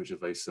system, which is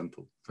very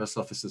simple. Press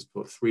officers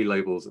put 3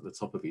 labels at the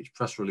top of each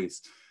press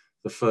release.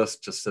 The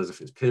first just says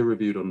if it's peer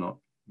reviewed or not.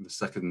 The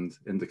second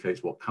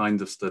indicates what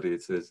kind of study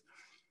it is,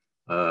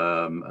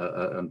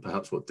 and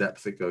perhaps what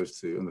depth it goes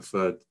to. And the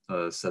third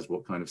says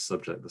what kind of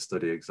subject the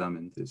study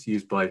examined. It's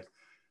used by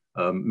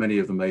many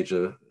of the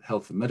major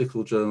health and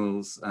medical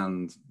journals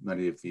and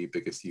many of the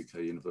biggest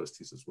UK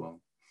universities as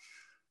well.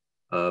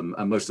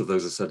 And most of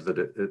those have said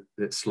that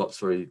it slots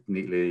very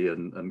neatly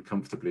and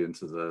comfortably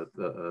into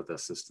their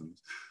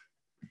systems.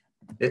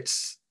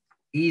 It's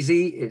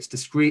easy, it's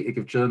discreet, it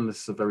gives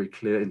journalists a very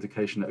clear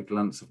indication at a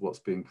glance of what's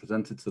being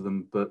presented to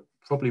them, but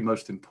probably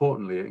most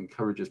importantly, it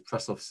encourages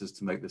press officers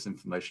to make this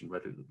information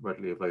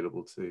readily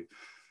available too.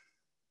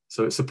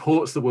 So it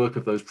supports the work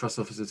of those press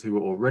officers who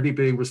are already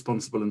being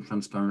responsible and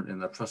transparent in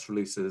their press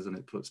releases, and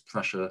it puts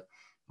pressure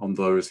on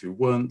those who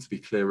weren't to be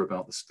clear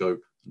about the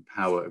scope and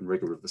power and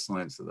rigor of the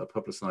science that they're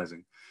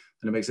publicizing.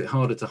 And it makes it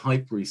harder to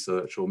hype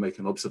research or make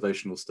an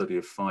observational study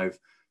of 5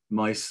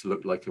 mice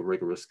look like a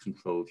rigorous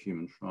controlled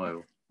human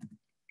trial.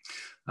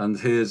 And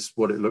here's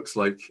what it looks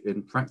like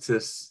in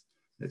practice.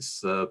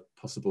 It's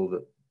possible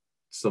that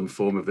some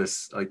form of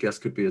this, I guess,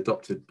 could be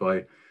adopted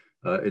by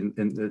in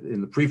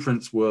the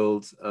preprints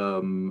world.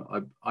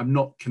 I'm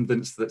not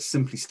convinced that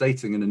simply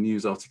stating in a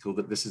news article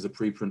that this is a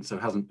preprint, so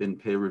hasn't been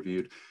peer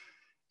reviewed,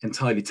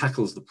 entirely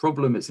tackles the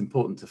problem. It's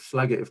important to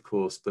flag it, of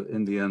course, but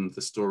in the end,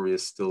 the story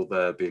is still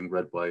there being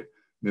read by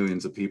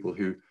millions of people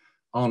who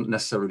aren't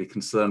necessarily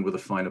concerned with the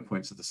finer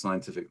points of the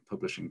scientific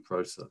publishing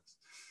process.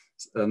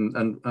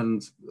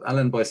 And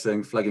Alan, by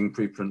saying flagging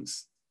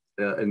preprints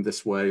in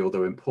this way,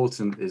 although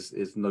important,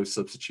 is no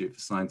substitute for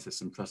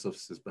scientists and press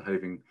officers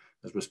behaving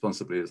as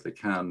responsibly as they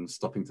can,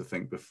 stopping to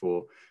think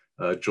before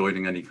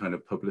joining any kind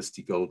of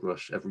publicity gold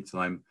rush every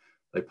time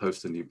they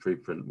post a new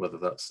preprint, whether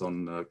that's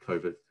on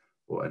COVID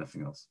or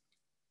anything else.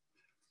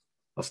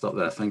 I'll stop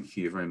there. Thank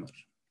you very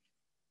much.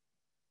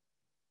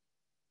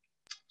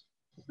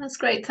 That's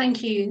great.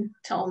 Thank you,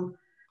 Tom.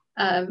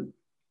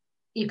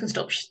 You can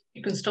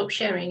stop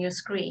sharing your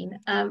screen.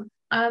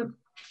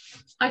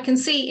 I can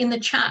see in the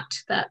chat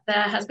that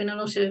there has been a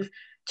lot of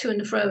to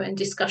and fro and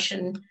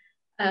discussion,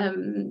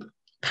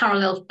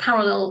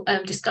 parallel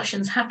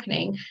discussions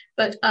happening,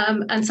 but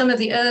and some of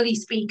the early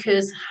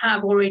speakers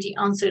have already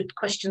answered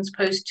questions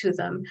posed to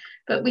them.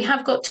 But we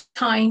have got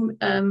time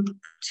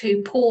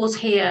to pause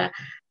here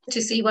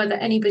to see whether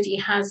anybody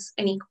has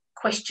any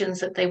questions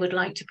that they would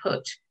like to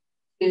put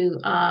to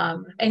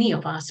any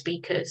of our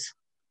speakers.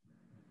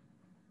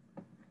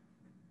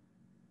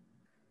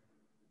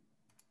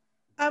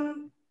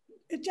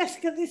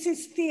 Jessica, this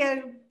is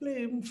Theo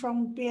Bloom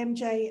from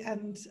BMJ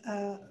and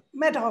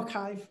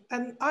medRxiv,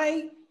 and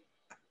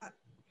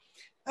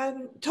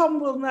Tom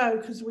will know,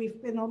 because we've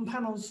been on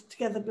panels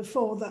together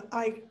before, that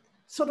I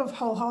sort of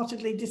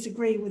wholeheartedly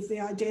disagree with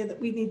the idea that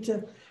we need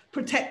to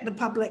protect the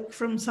public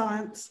from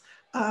science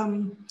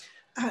and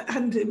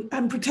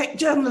protect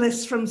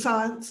journalists from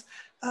science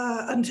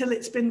until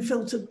it's been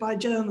filtered by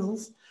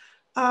journals.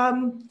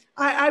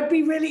 I'd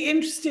be really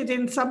interested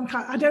in some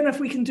kind, I don't know if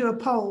we can do a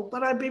poll,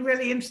 but I'd be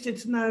really interested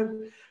to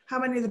know how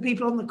many of the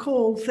people on the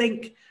call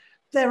think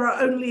there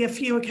are only a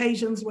few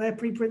occasions where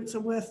preprints are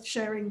worth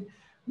sharing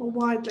more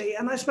widely.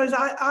 And I suppose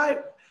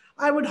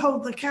I would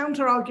hold the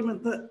counter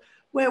argument that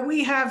where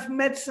we have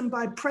medicine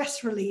by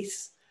press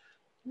release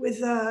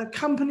with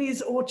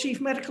companies or chief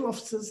medical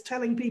officers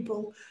telling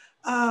people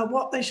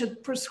what they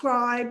should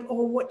prescribe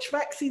or which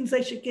vaccines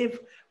they should give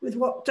with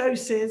what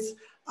doses,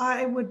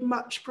 I would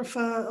much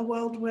prefer a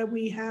world where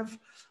we have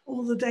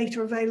all the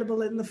data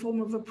available in the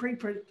form of a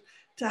preprint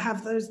to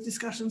have those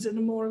discussions in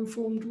a more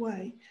informed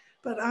way.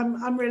 But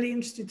I'm really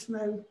interested to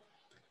know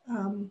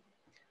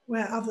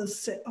where others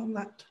sit on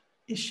that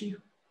issue.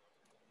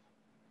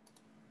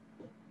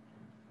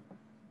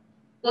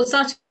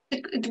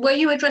 Were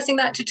you addressing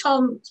that to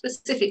Tom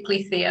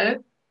specifically,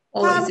 Theo,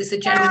 or is this a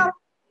general?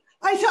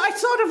 I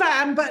sort of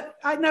am, but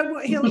I know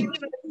what he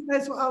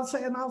knows what I'll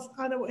say, and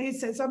I know what he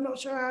says. I'm not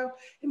sure how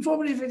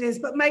informative it is,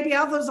 but maybe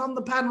others on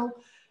the panel,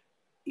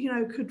 you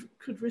know,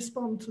 could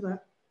respond to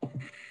that.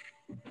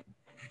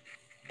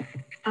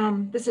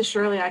 This is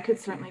Shirley. I could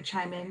certainly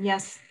chime in.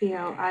 Yes,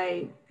 Theo,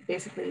 I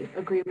basically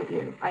agree with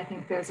you. I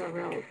think there's a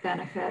real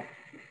benefit,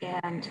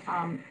 and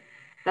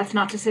that's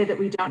not to say that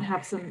we don't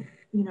have some,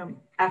 you know,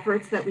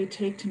 efforts that we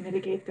take to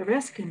mitigate the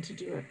risk and to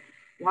do it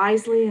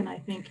wisely. And I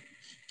think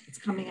it's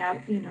coming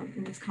out, you know,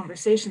 in this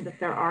conversation that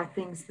there are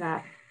things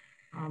that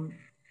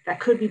that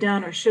could be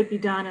done or should be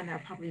done, and there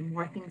are probably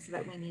more things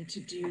that we need to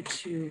do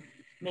to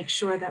make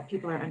sure that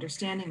people are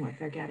understanding what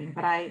they're getting.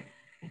 But I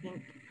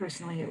think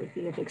personally it would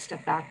be a big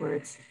step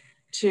backwards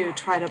to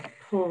try to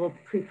pull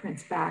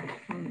preprints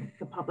back from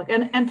the public.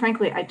 And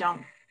frankly, I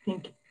don't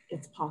think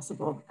it's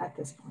possible at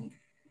this point.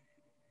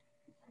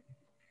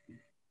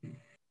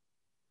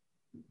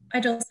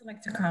 I'd also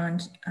like to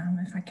comment,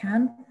 if I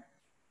can.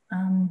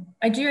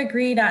 I do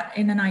agree that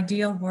in an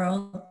ideal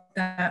world,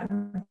 that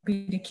would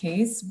be the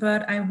case,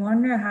 but I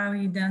wonder how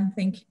you then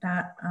think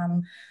that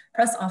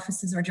press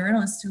offices or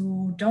journalists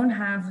who don't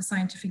have a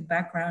scientific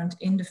background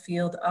in the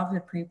field of the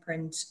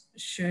preprint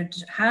should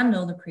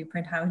handle the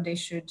preprint, how they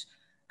should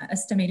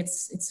estimate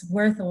its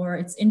worth or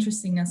its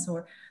interestingness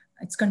or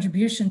its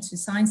contribution to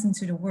science and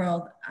to the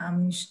world.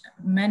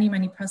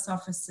 Many press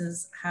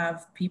offices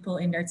have people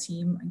in their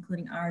team,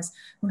 including ours,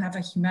 who have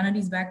a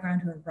humanities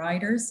background, who are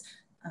writers.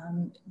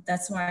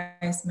 That's why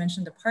I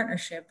mentioned the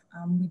partnership.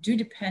 We do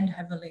depend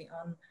heavily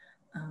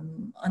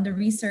on the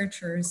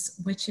researchers,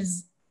 which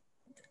is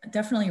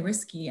definitely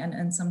risky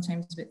and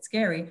sometimes a bit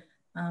scary.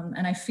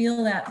 And I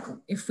feel that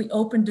if we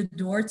opened the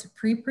door to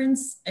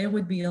preprints, it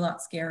would be a lot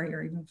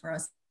scarier even for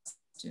us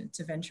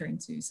to venture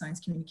into science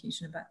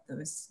communication about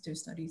those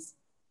studies.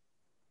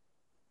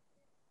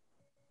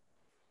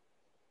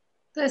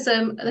 There's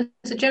a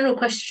general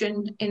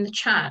question in the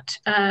chat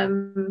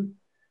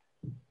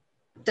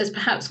that's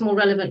perhaps more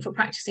relevant for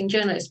practicing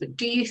journalists, but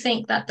do you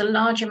think that the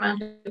large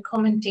amount of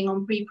commenting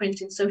on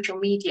preprints in social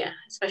media,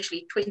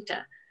 especially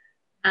Twitter,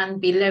 can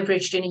be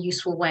leveraged in a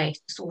useful way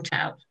to sort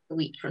out the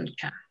wheat from the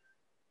chaff?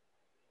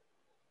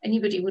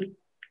 Anybody would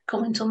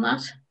comment on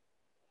that?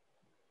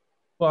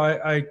 Well,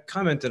 I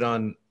commented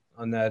on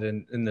that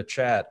in the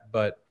chat,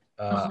 but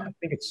I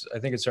think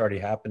it's already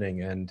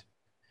happening, and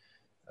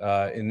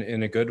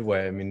in a good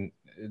way. I mean,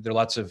 there are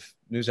lots of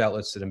news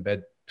outlets that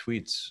embed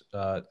tweets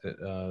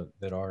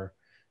that are,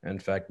 in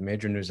fact,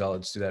 major news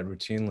outlets do that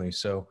routinely.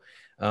 So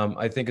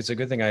I think it's a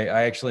good thing.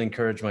 I actually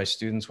encourage my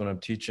students when I'm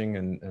teaching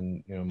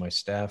and you know, my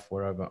staff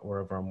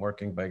wherever I'm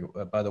working.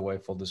 By the way,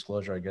 full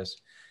disclosure, I guess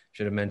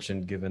should have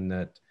mentioned, given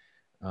that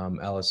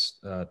Alice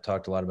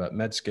talked a lot about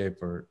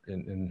Medscape or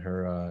in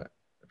her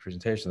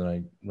presentation, that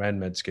I ran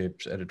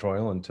Medscape's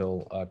editorial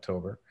until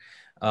October.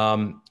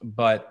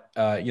 But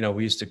you know,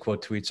 we used to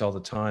quote tweets all the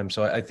time.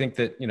 So I think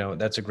that, you know,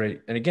 that's a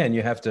great, and again,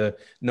 you have to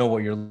know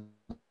what you're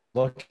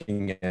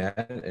looking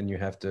at, and you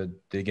have to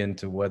dig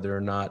into whether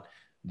or not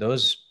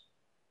those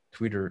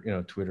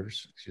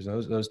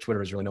those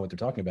Twitters really know what they're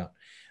talking about.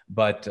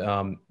 But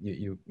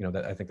you know,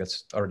 that I think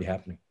that's already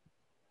happening.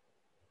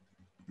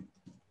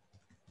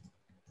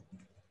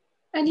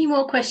 Any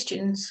more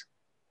questions?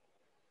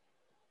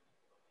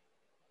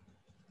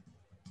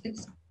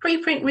 It's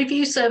preprint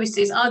review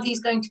services. Are these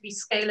going to be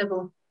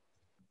scalable?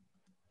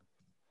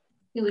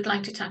 Who would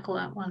like to tackle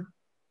that one?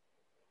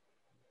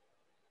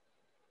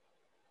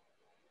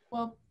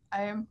 Well,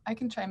 I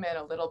can chime in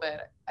a little bit.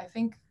 I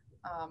think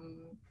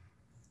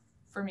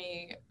for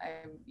me,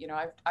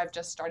 I've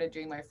just started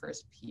doing my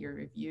first peer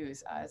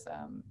reviews as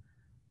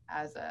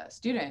a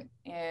student,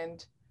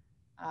 and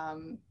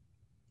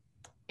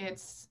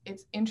it's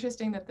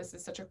interesting that this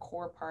is such a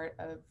core part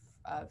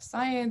of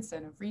science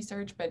and of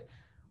research, but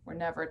we're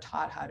never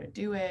taught how to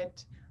do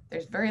it.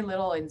 There's very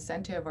little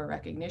incentive or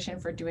recognition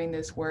for doing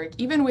this work,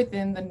 even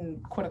within the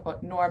quote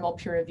unquote normal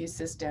peer review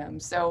system.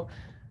 So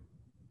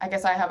I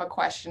guess I have a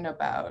question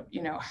about,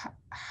 you know,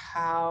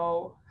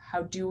 how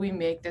do we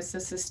make this a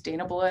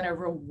sustainable and a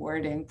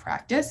rewarding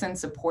practice and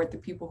support the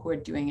people who are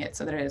doing it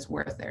so that it is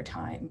worth their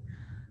time?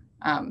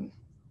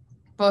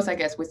 Both, I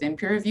guess, within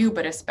peer review,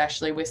 but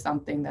especially with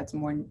something that's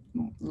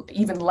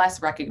even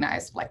less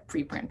recognized, like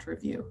preprint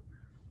review.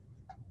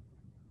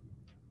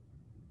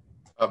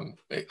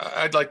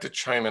 I'd like to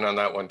chime in on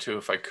that one too,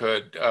 if I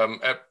could.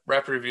 At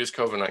Rapid Reviews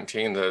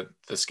COVID-19,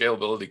 the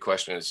scalability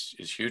question is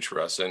huge for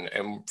us,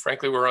 and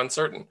frankly, we're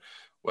uncertain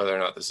whether or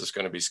not this is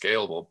going to be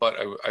scalable. But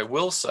I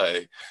will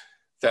say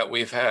that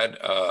we've had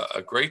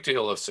a great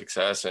deal of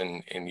success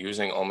in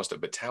using almost a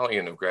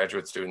battalion of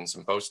graduate students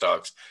and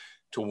postdocs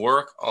to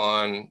work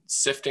on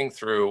sifting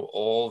through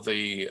all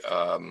the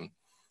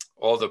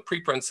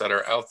preprints that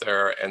are out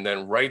there, and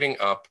then writing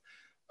up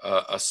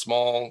a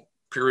small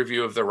peer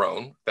review of their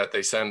own that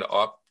they send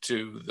up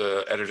to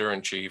the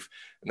editor-in-chief,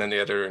 and then the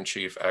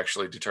editor-in-chief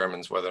actually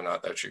determines whether or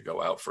not that should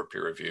go out for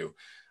peer review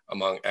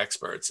among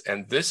experts.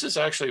 And this has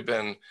actually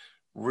been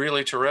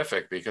really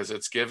terrific, because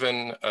it's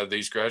given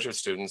these graduate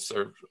students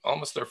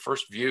almost their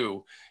first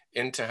view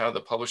into how the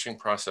publishing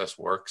process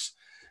works,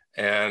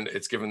 and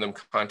it's given them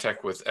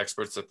contact with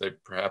experts that they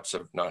perhaps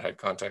have not had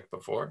contact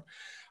before.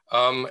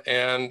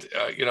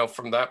 You know,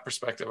 from that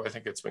perspective, I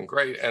think it's been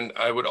great. And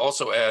I would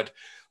also add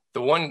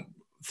the one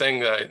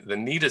thing the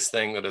neatest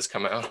thing that has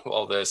come out of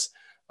all this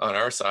on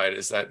our side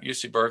is that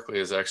UC Berkeley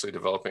is actually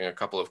developing a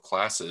couple of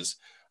classes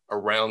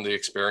around the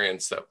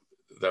experience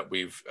that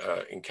we've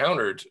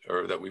encountered,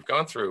 or that we've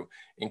gone through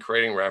in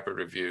creating rapid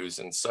reviews.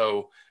 And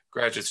so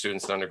graduate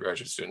students and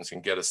undergraduate students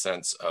can get a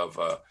sense of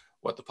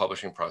what the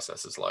publishing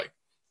process is like.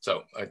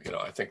 So you know,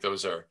 I think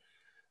those are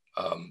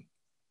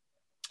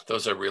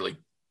really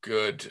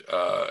good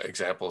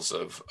examples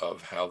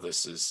of how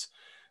this is.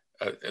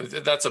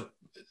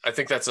 I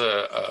think that's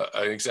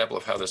an example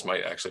of how this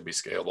might actually be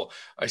scalable.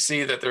 I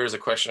see that there is a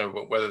question of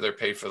whether they're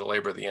paid for the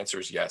labor. The answer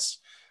is yes.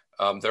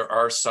 There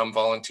are some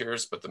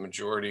volunteers, but the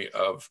majority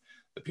of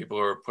the people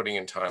who are putting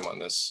in time on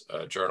this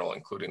journal,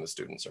 including the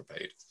students, are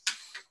paid.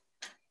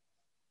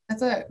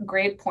 That's a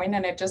great point,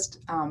 and it just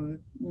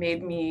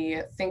made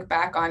me think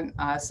back on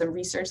some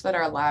research that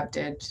our lab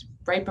did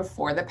right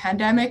before the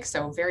pandemic.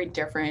 So very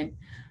different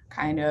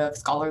kind of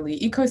scholarly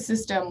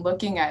ecosystem,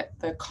 looking at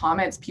the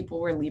comments people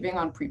were leaving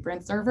on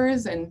preprint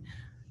servers. And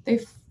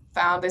they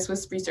found, this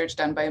was research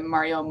done by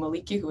Mario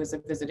Maliki, who was a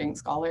visiting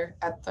scholar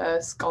at the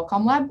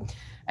Skullcom lab.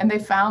 And they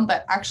found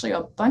that actually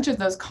a bunch of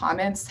those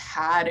comments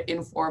had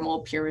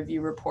informal peer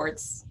review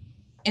reports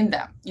in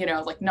them, you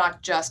know, like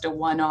not just a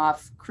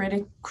one-off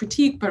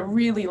critique, but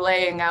really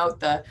laying out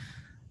the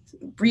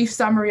brief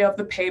summary of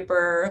the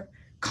paper,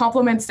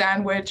 compliment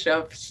sandwich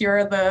of here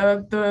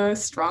are the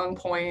strong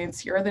points,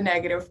 here are the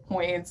negative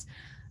points.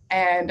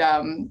 And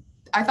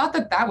I thought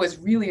that that was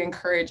really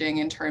encouraging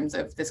in terms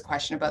of this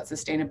question about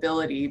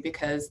sustainability,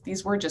 because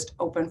these were just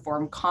open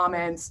forum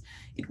comments.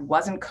 It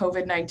wasn't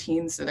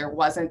COVID-19, so there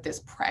wasn't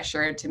this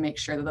pressure to make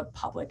sure that the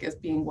public is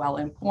being well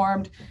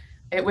informed.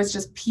 It was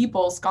just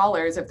people,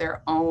 scholars of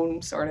their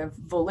own sort of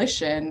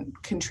volition,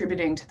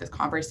 contributing to this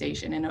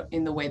conversation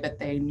in the way that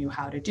they knew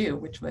how to do,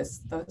 which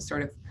was the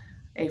sort of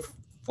a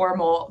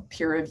formal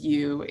peer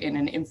review in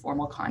an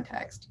informal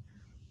context.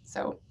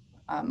 So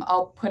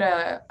I'll put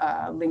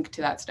a link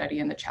to that study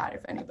in the chat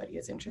if anybody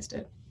is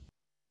interested.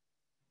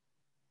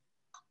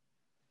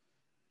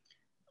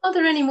 Are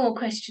there any more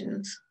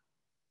questions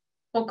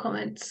or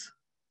comments?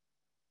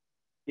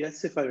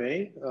 Yes, if I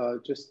may,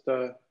 can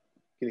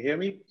you hear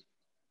me?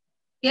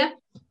 Yeah,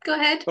 go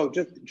ahead. Oh,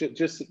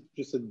 just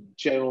a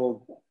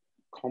general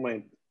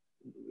comment.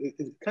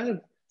 It kind of,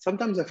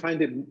 sometimes I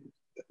find it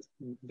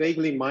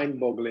vaguely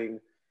mind-boggling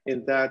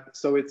in that,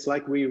 so it's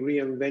like we're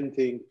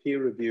reinventing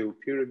peer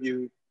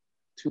review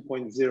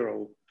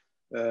 2.0.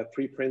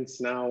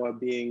 Preprints now are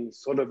being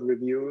sort of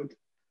reviewed,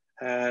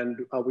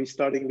 and are we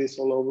starting this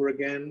all over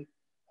again?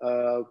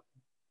 You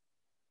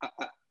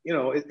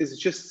know, it's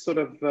just sort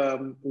of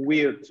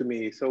weird to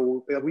me.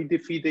 So are we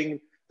defeating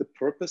the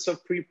purpose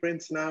of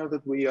preprints now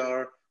that we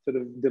are sort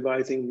of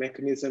devising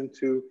mechanism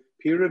to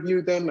peer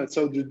review them? And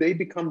so do they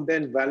become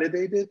then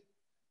validated?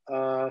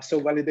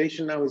 So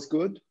validation now is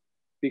good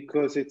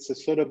because it's a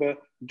sort of a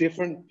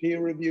different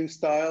peer review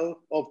style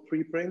of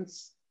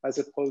preprints as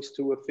opposed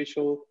to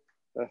official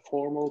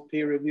formal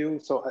peer review.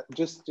 So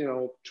just, you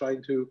know,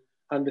 trying to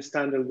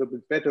understand a little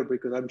bit better,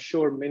 because I'm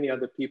sure many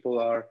other people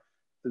are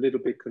a little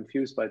bit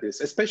confused by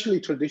this, especially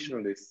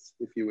traditionalists,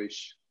 if you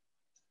wish.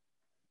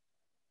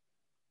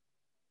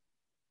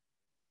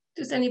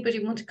 Does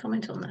anybody want to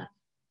comment on that?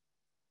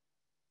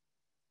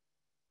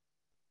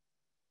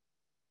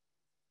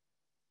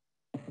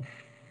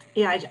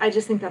 Yeah, I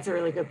just think that's a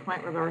really good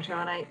point, Roberto.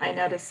 And I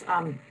notice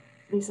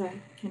Lisa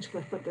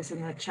Kinchcliffe put this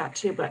in the chat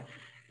too, but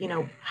you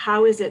know,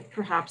 how is it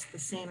perhaps the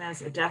same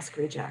as a desk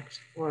reject,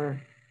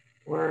 or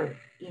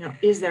you know,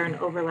 is there an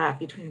overlap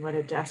between what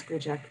a desk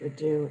reject would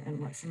do and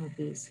what some of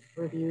these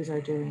reviews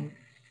are doing?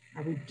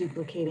 Are we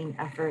duplicating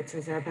efforts?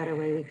 Is there a better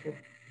way we could,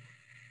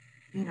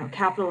 you know,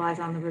 capitalize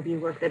on the review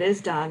work that is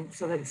done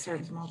so that it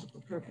serves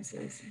multiple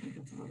purposes? I think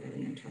that's all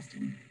really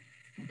interesting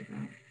to think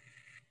about.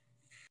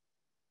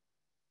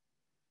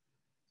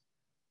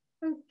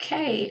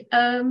 Okay,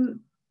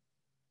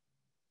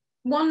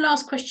 one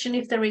last question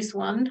if there is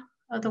one,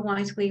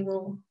 otherwise we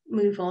will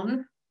move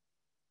on.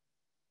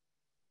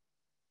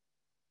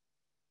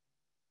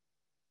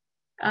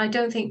 I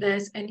don't think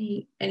there's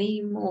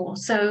any more.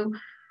 So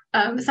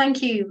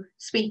thank you,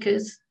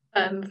 speakers,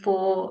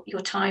 for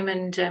your time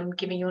and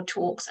giving your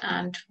talks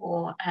and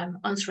for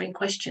answering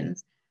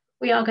questions.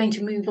 We are going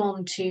to move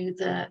on to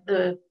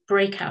the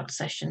breakout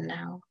session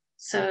now.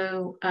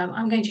 So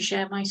I'm going to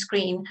share my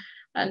screen,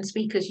 and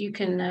speakers, you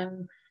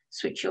can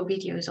switch your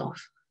videos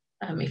off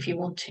if you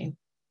want to.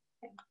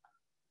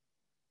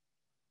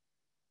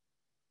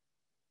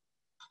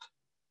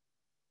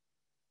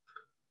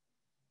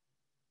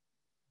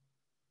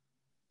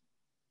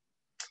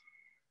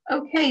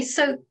 Okay,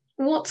 so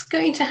what's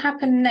going to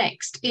happen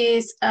next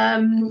is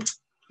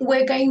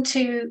we're going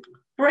to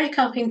break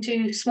up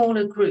into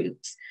smaller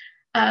groups.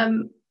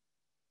 And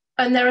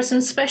there are some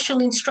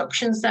special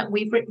instructions that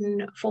we've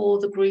written for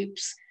the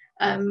groups,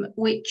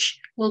 which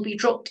will be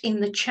dropped in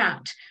the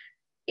chat.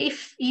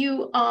 If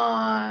you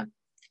are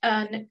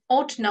an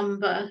odd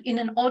number, in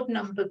an odd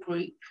number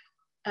group,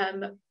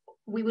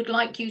 we would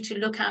like you to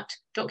look at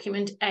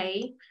document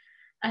A.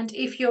 And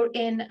if you're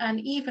in an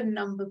even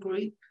number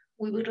group,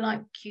 we would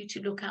like you to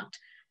look at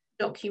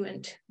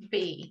document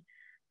B.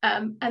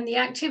 And the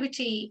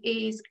activity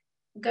is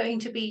going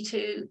to be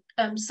to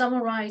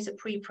summarize a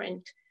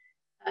preprint.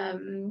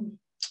 And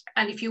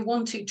if you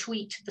want to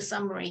tweet the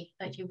summary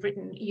that you've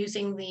written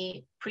using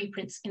the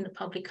preprints in the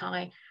public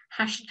eye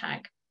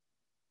hashtag.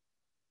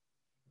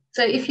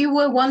 So if you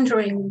were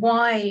wondering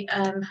why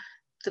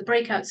the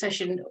breakout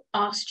session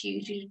asked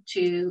you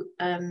to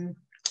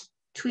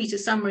tweet a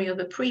summary of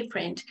a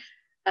preprint,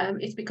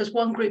 it's because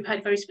one group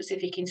had very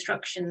specific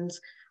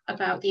instructions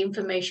about the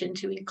information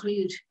to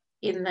include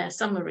in their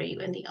summary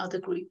and the other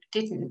group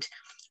didn't.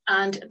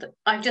 And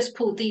I've just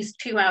pulled these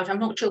two out. I'm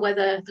not sure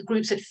whether the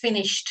groups had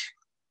finished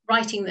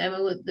writing them,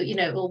 or, you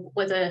know, or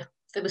whether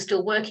they were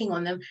still working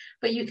on them.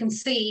 But you can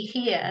see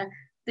here,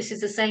 this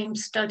is the same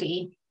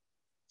study,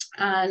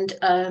 and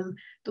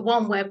the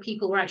one where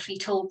people were actually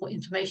told what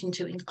information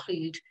to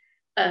include,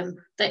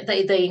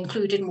 they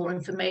included more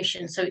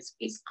information. So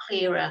it's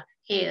clearer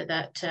here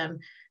that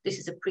this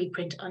is a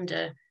preprint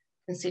under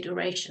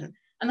consideration.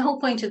 And the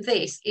whole point of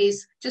this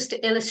is just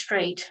to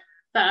illustrate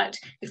that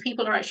if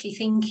people are actually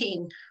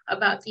thinking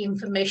about the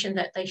information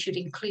that they should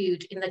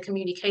include in their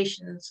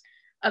communications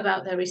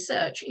about their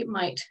research, it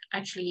might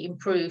actually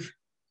improve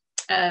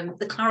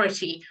the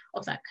clarity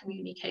of that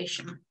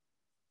communication.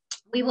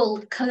 We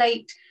will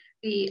collate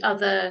the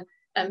other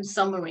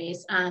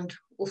summaries and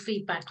we'll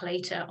feedback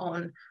later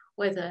on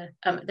whether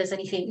there's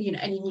anything,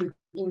 any new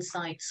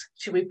insights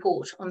to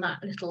report on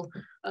that little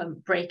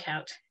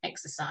breakout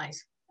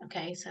exercise.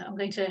 Okay, so I'm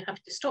going to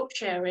have to stop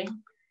sharing.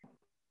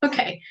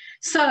 Okay,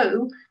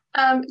 so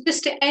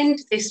just to end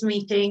this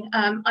meeting,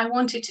 I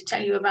wanted to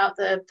tell you about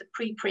the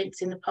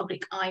preprints in the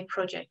public eye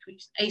project,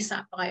 which is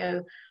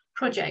ASAPbio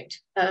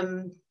project,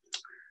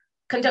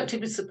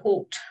 conducted with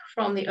support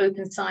from the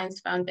Open Science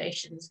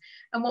Foundations.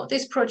 And what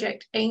this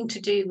project aimed to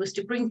do was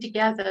to bring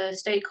together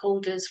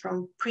stakeholders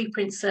from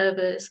preprint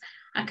servers,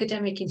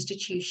 academic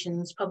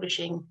institutions,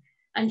 publishing,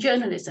 and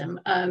journalism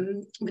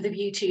with a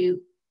view to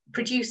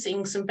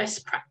producing some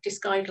best practice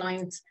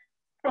guidelines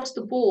across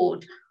the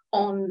board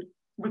on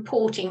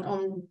reporting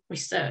on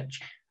research.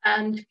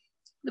 And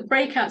the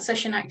breakout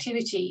session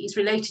activity is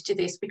related to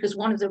this because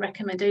one of the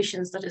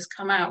recommendations that has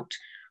come out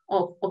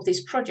of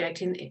this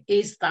project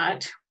is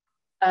that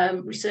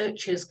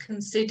researchers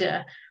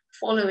consider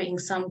following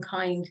some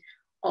kind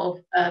of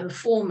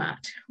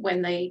format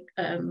when they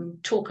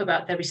talk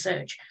about their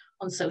research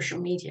on social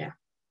media.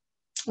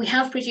 We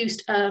have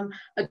produced a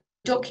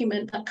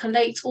document that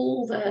collates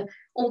all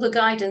the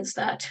guidance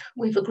that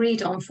we've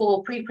agreed on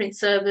for preprint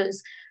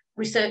servers,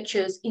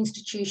 researchers,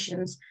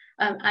 institutions,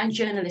 and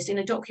journalists in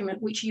a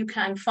document which you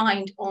can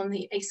find on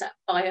the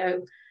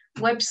ASAPbio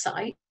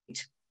website.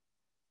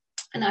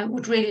 And I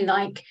would really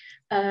like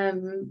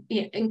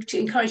to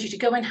encourage you to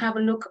go and have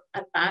a look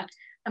at that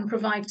and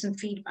provide some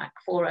feedback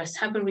for us.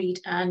 Have a read,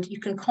 and you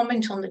can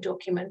comment on the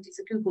document. It's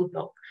a Google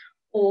Doc,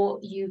 or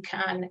you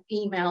can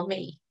email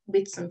me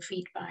with some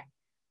feedback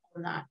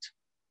on that.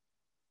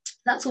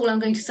 That's all I'm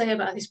going to say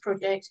about this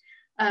project.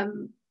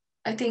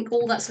 I think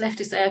all that's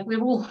left is there.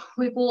 We've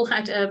all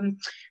had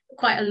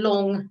quite a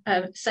long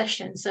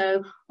session.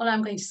 So all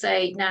I'm going to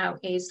say now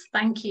is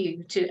thank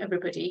you to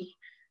everybody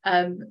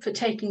for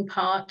taking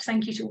part.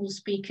 Thank you to all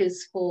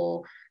speakers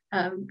for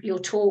your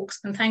talks,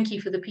 and thank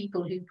you for the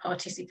people who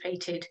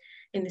participated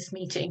in this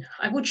meeting.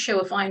 I would show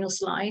a final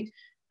slide,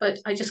 but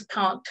I just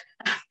can't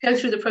go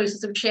through the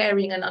process of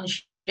sharing and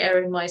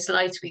unsharing my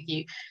slides with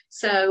you.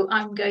 So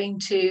I'm going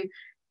to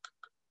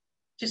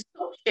just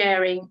stop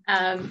sharing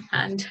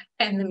and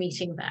end the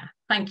meeting there.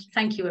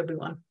 Thank you,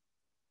 everyone.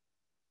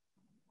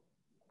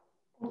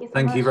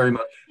 Thank you very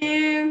much. Thank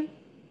you.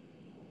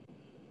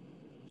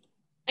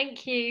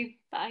 Thank you.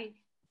 Bye.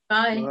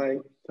 Bye. Bye.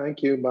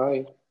 Thank you.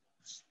 Bye.